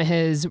Tom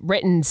has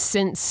written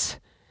since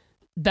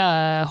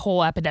the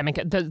whole epidemic,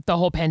 the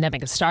whole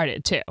pandemic has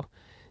started too.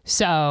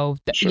 So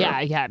Sure.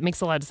 yeah, it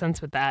makes a lot of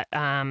sense with that.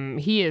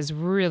 He is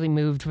really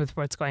moved with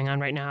what's going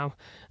on right now,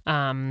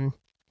 and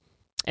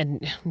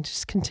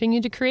just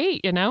continue to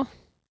create.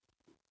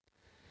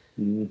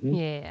 Mm-hmm.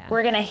 Yeah.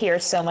 We're going to hear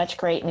so much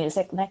great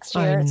music next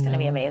year. It's going to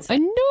be amazing. I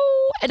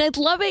know. And I'd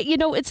love it.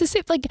 It's the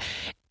same,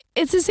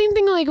 it's the same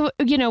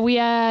thing. We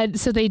had,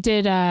 so they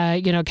did,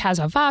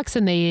 Casbah Vox,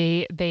 and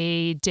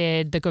they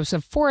did The Ghosts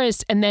of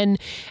Forest. And then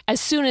as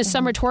soon as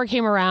Summer Tour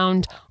came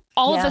around,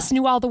 all of us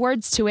knew all the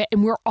words to it,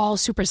 and we're all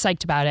super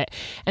psyched about it.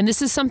 And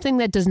this is something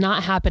that does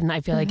not happen,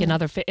 I feel like, in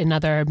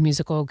other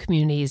musical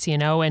communities,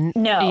 and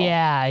No.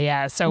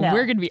 Yeah. So No.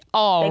 we're going to be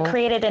all. They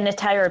created an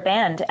entire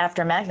band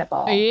after Magna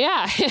Ball.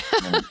 Yeah.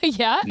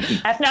 Yeah.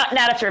 Not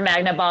after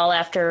Magna Ball,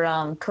 after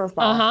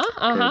Curveball.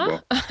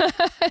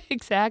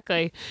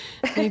 Exactly.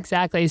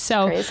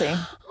 So, Crazy.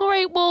 all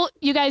right. Well,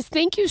 you guys,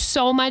 thank you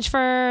so much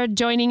for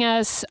joining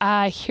us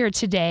here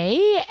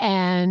today.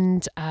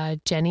 And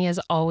Jenny, as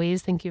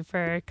always, thank you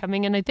for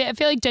coming in. I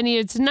feel like, Jenny,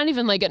 it's not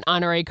even like an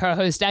honorary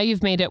co-host. Now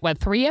you've made it,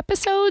 3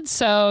 episodes?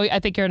 So I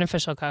think you're an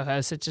official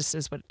co-host. It just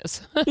is what it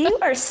is. You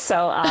are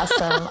so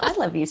awesome. I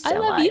love you so much. I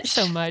love you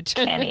so much.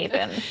 I can't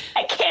even.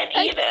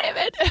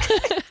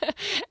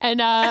 And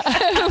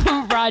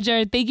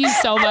Roger, thank you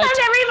so much. I love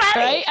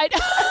everybody. Right?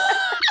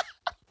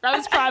 That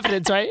was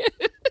Providence, right?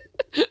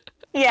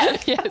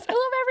 Yes. Yes. I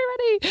love everybody.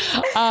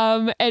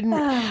 funny. And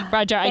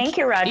Roger, Thank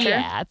you, Roger.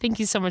 Yeah, thank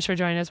you so much for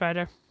joining us,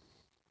 Roger.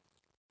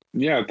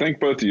 Yeah, thank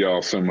both of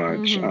y'all so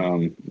much.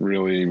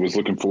 Really was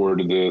looking forward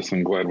to this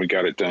and glad we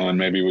got it done.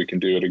 Maybe we can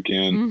do it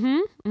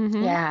again.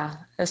 Yeah,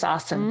 it was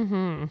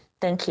awesome.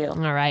 Thank you.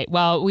 All right.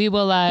 Well, we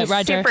will, He's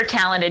Roger. super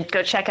talented.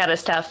 Go check out his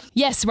stuff.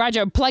 Yes,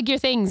 Roger, plug your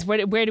things.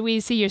 Where do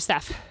we see your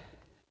stuff?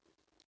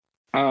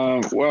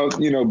 Well,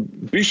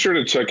 be sure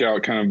to check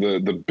out kind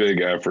of the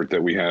big effort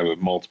that we have of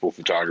multiple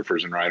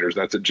photographers and writers.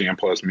 That's at Jam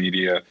Plus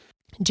Media.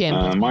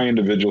 My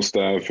individual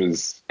stuff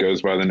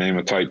goes by the name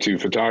of Type 2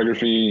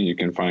 Photography. You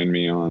can find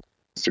me on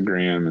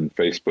Instagram and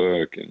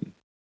Facebook, and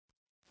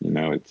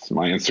my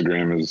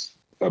Instagram is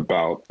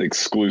about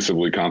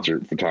exclusively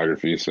concert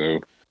photography. So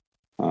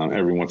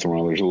every once in a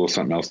while, there's a little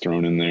something else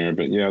thrown in there.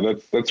 But yeah,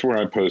 that's where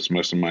I post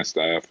most of my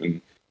stuff,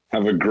 and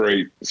have a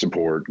great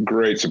support,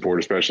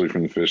 especially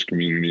from the Phish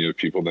community of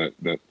people that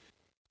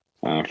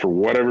for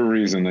whatever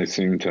reason they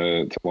seem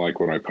to like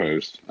what I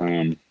post.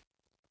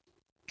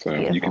 So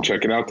Beautiful. You can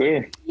check it out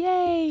there.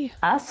 Yay.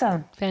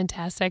 Awesome.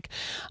 Fantastic.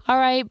 All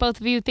right,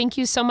 both of you, thank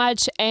you so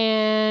much.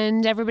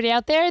 And everybody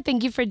out there,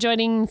 thank you for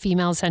joining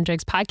Female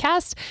Centrics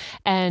Podcast.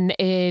 And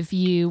if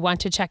you want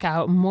to check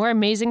out more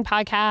amazing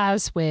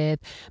podcasts with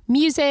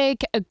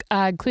music,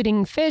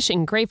 including Phish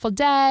and Grateful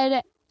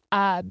Dead,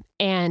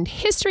 and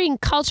history and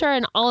culture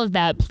and all of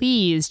that,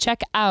 please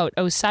check out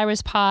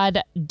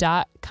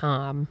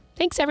osirispod.com.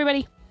 Thanks,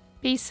 everybody.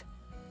 Peace.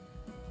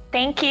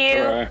 Thank you.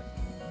 Bye.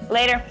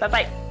 Later.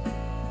 Bye-bye.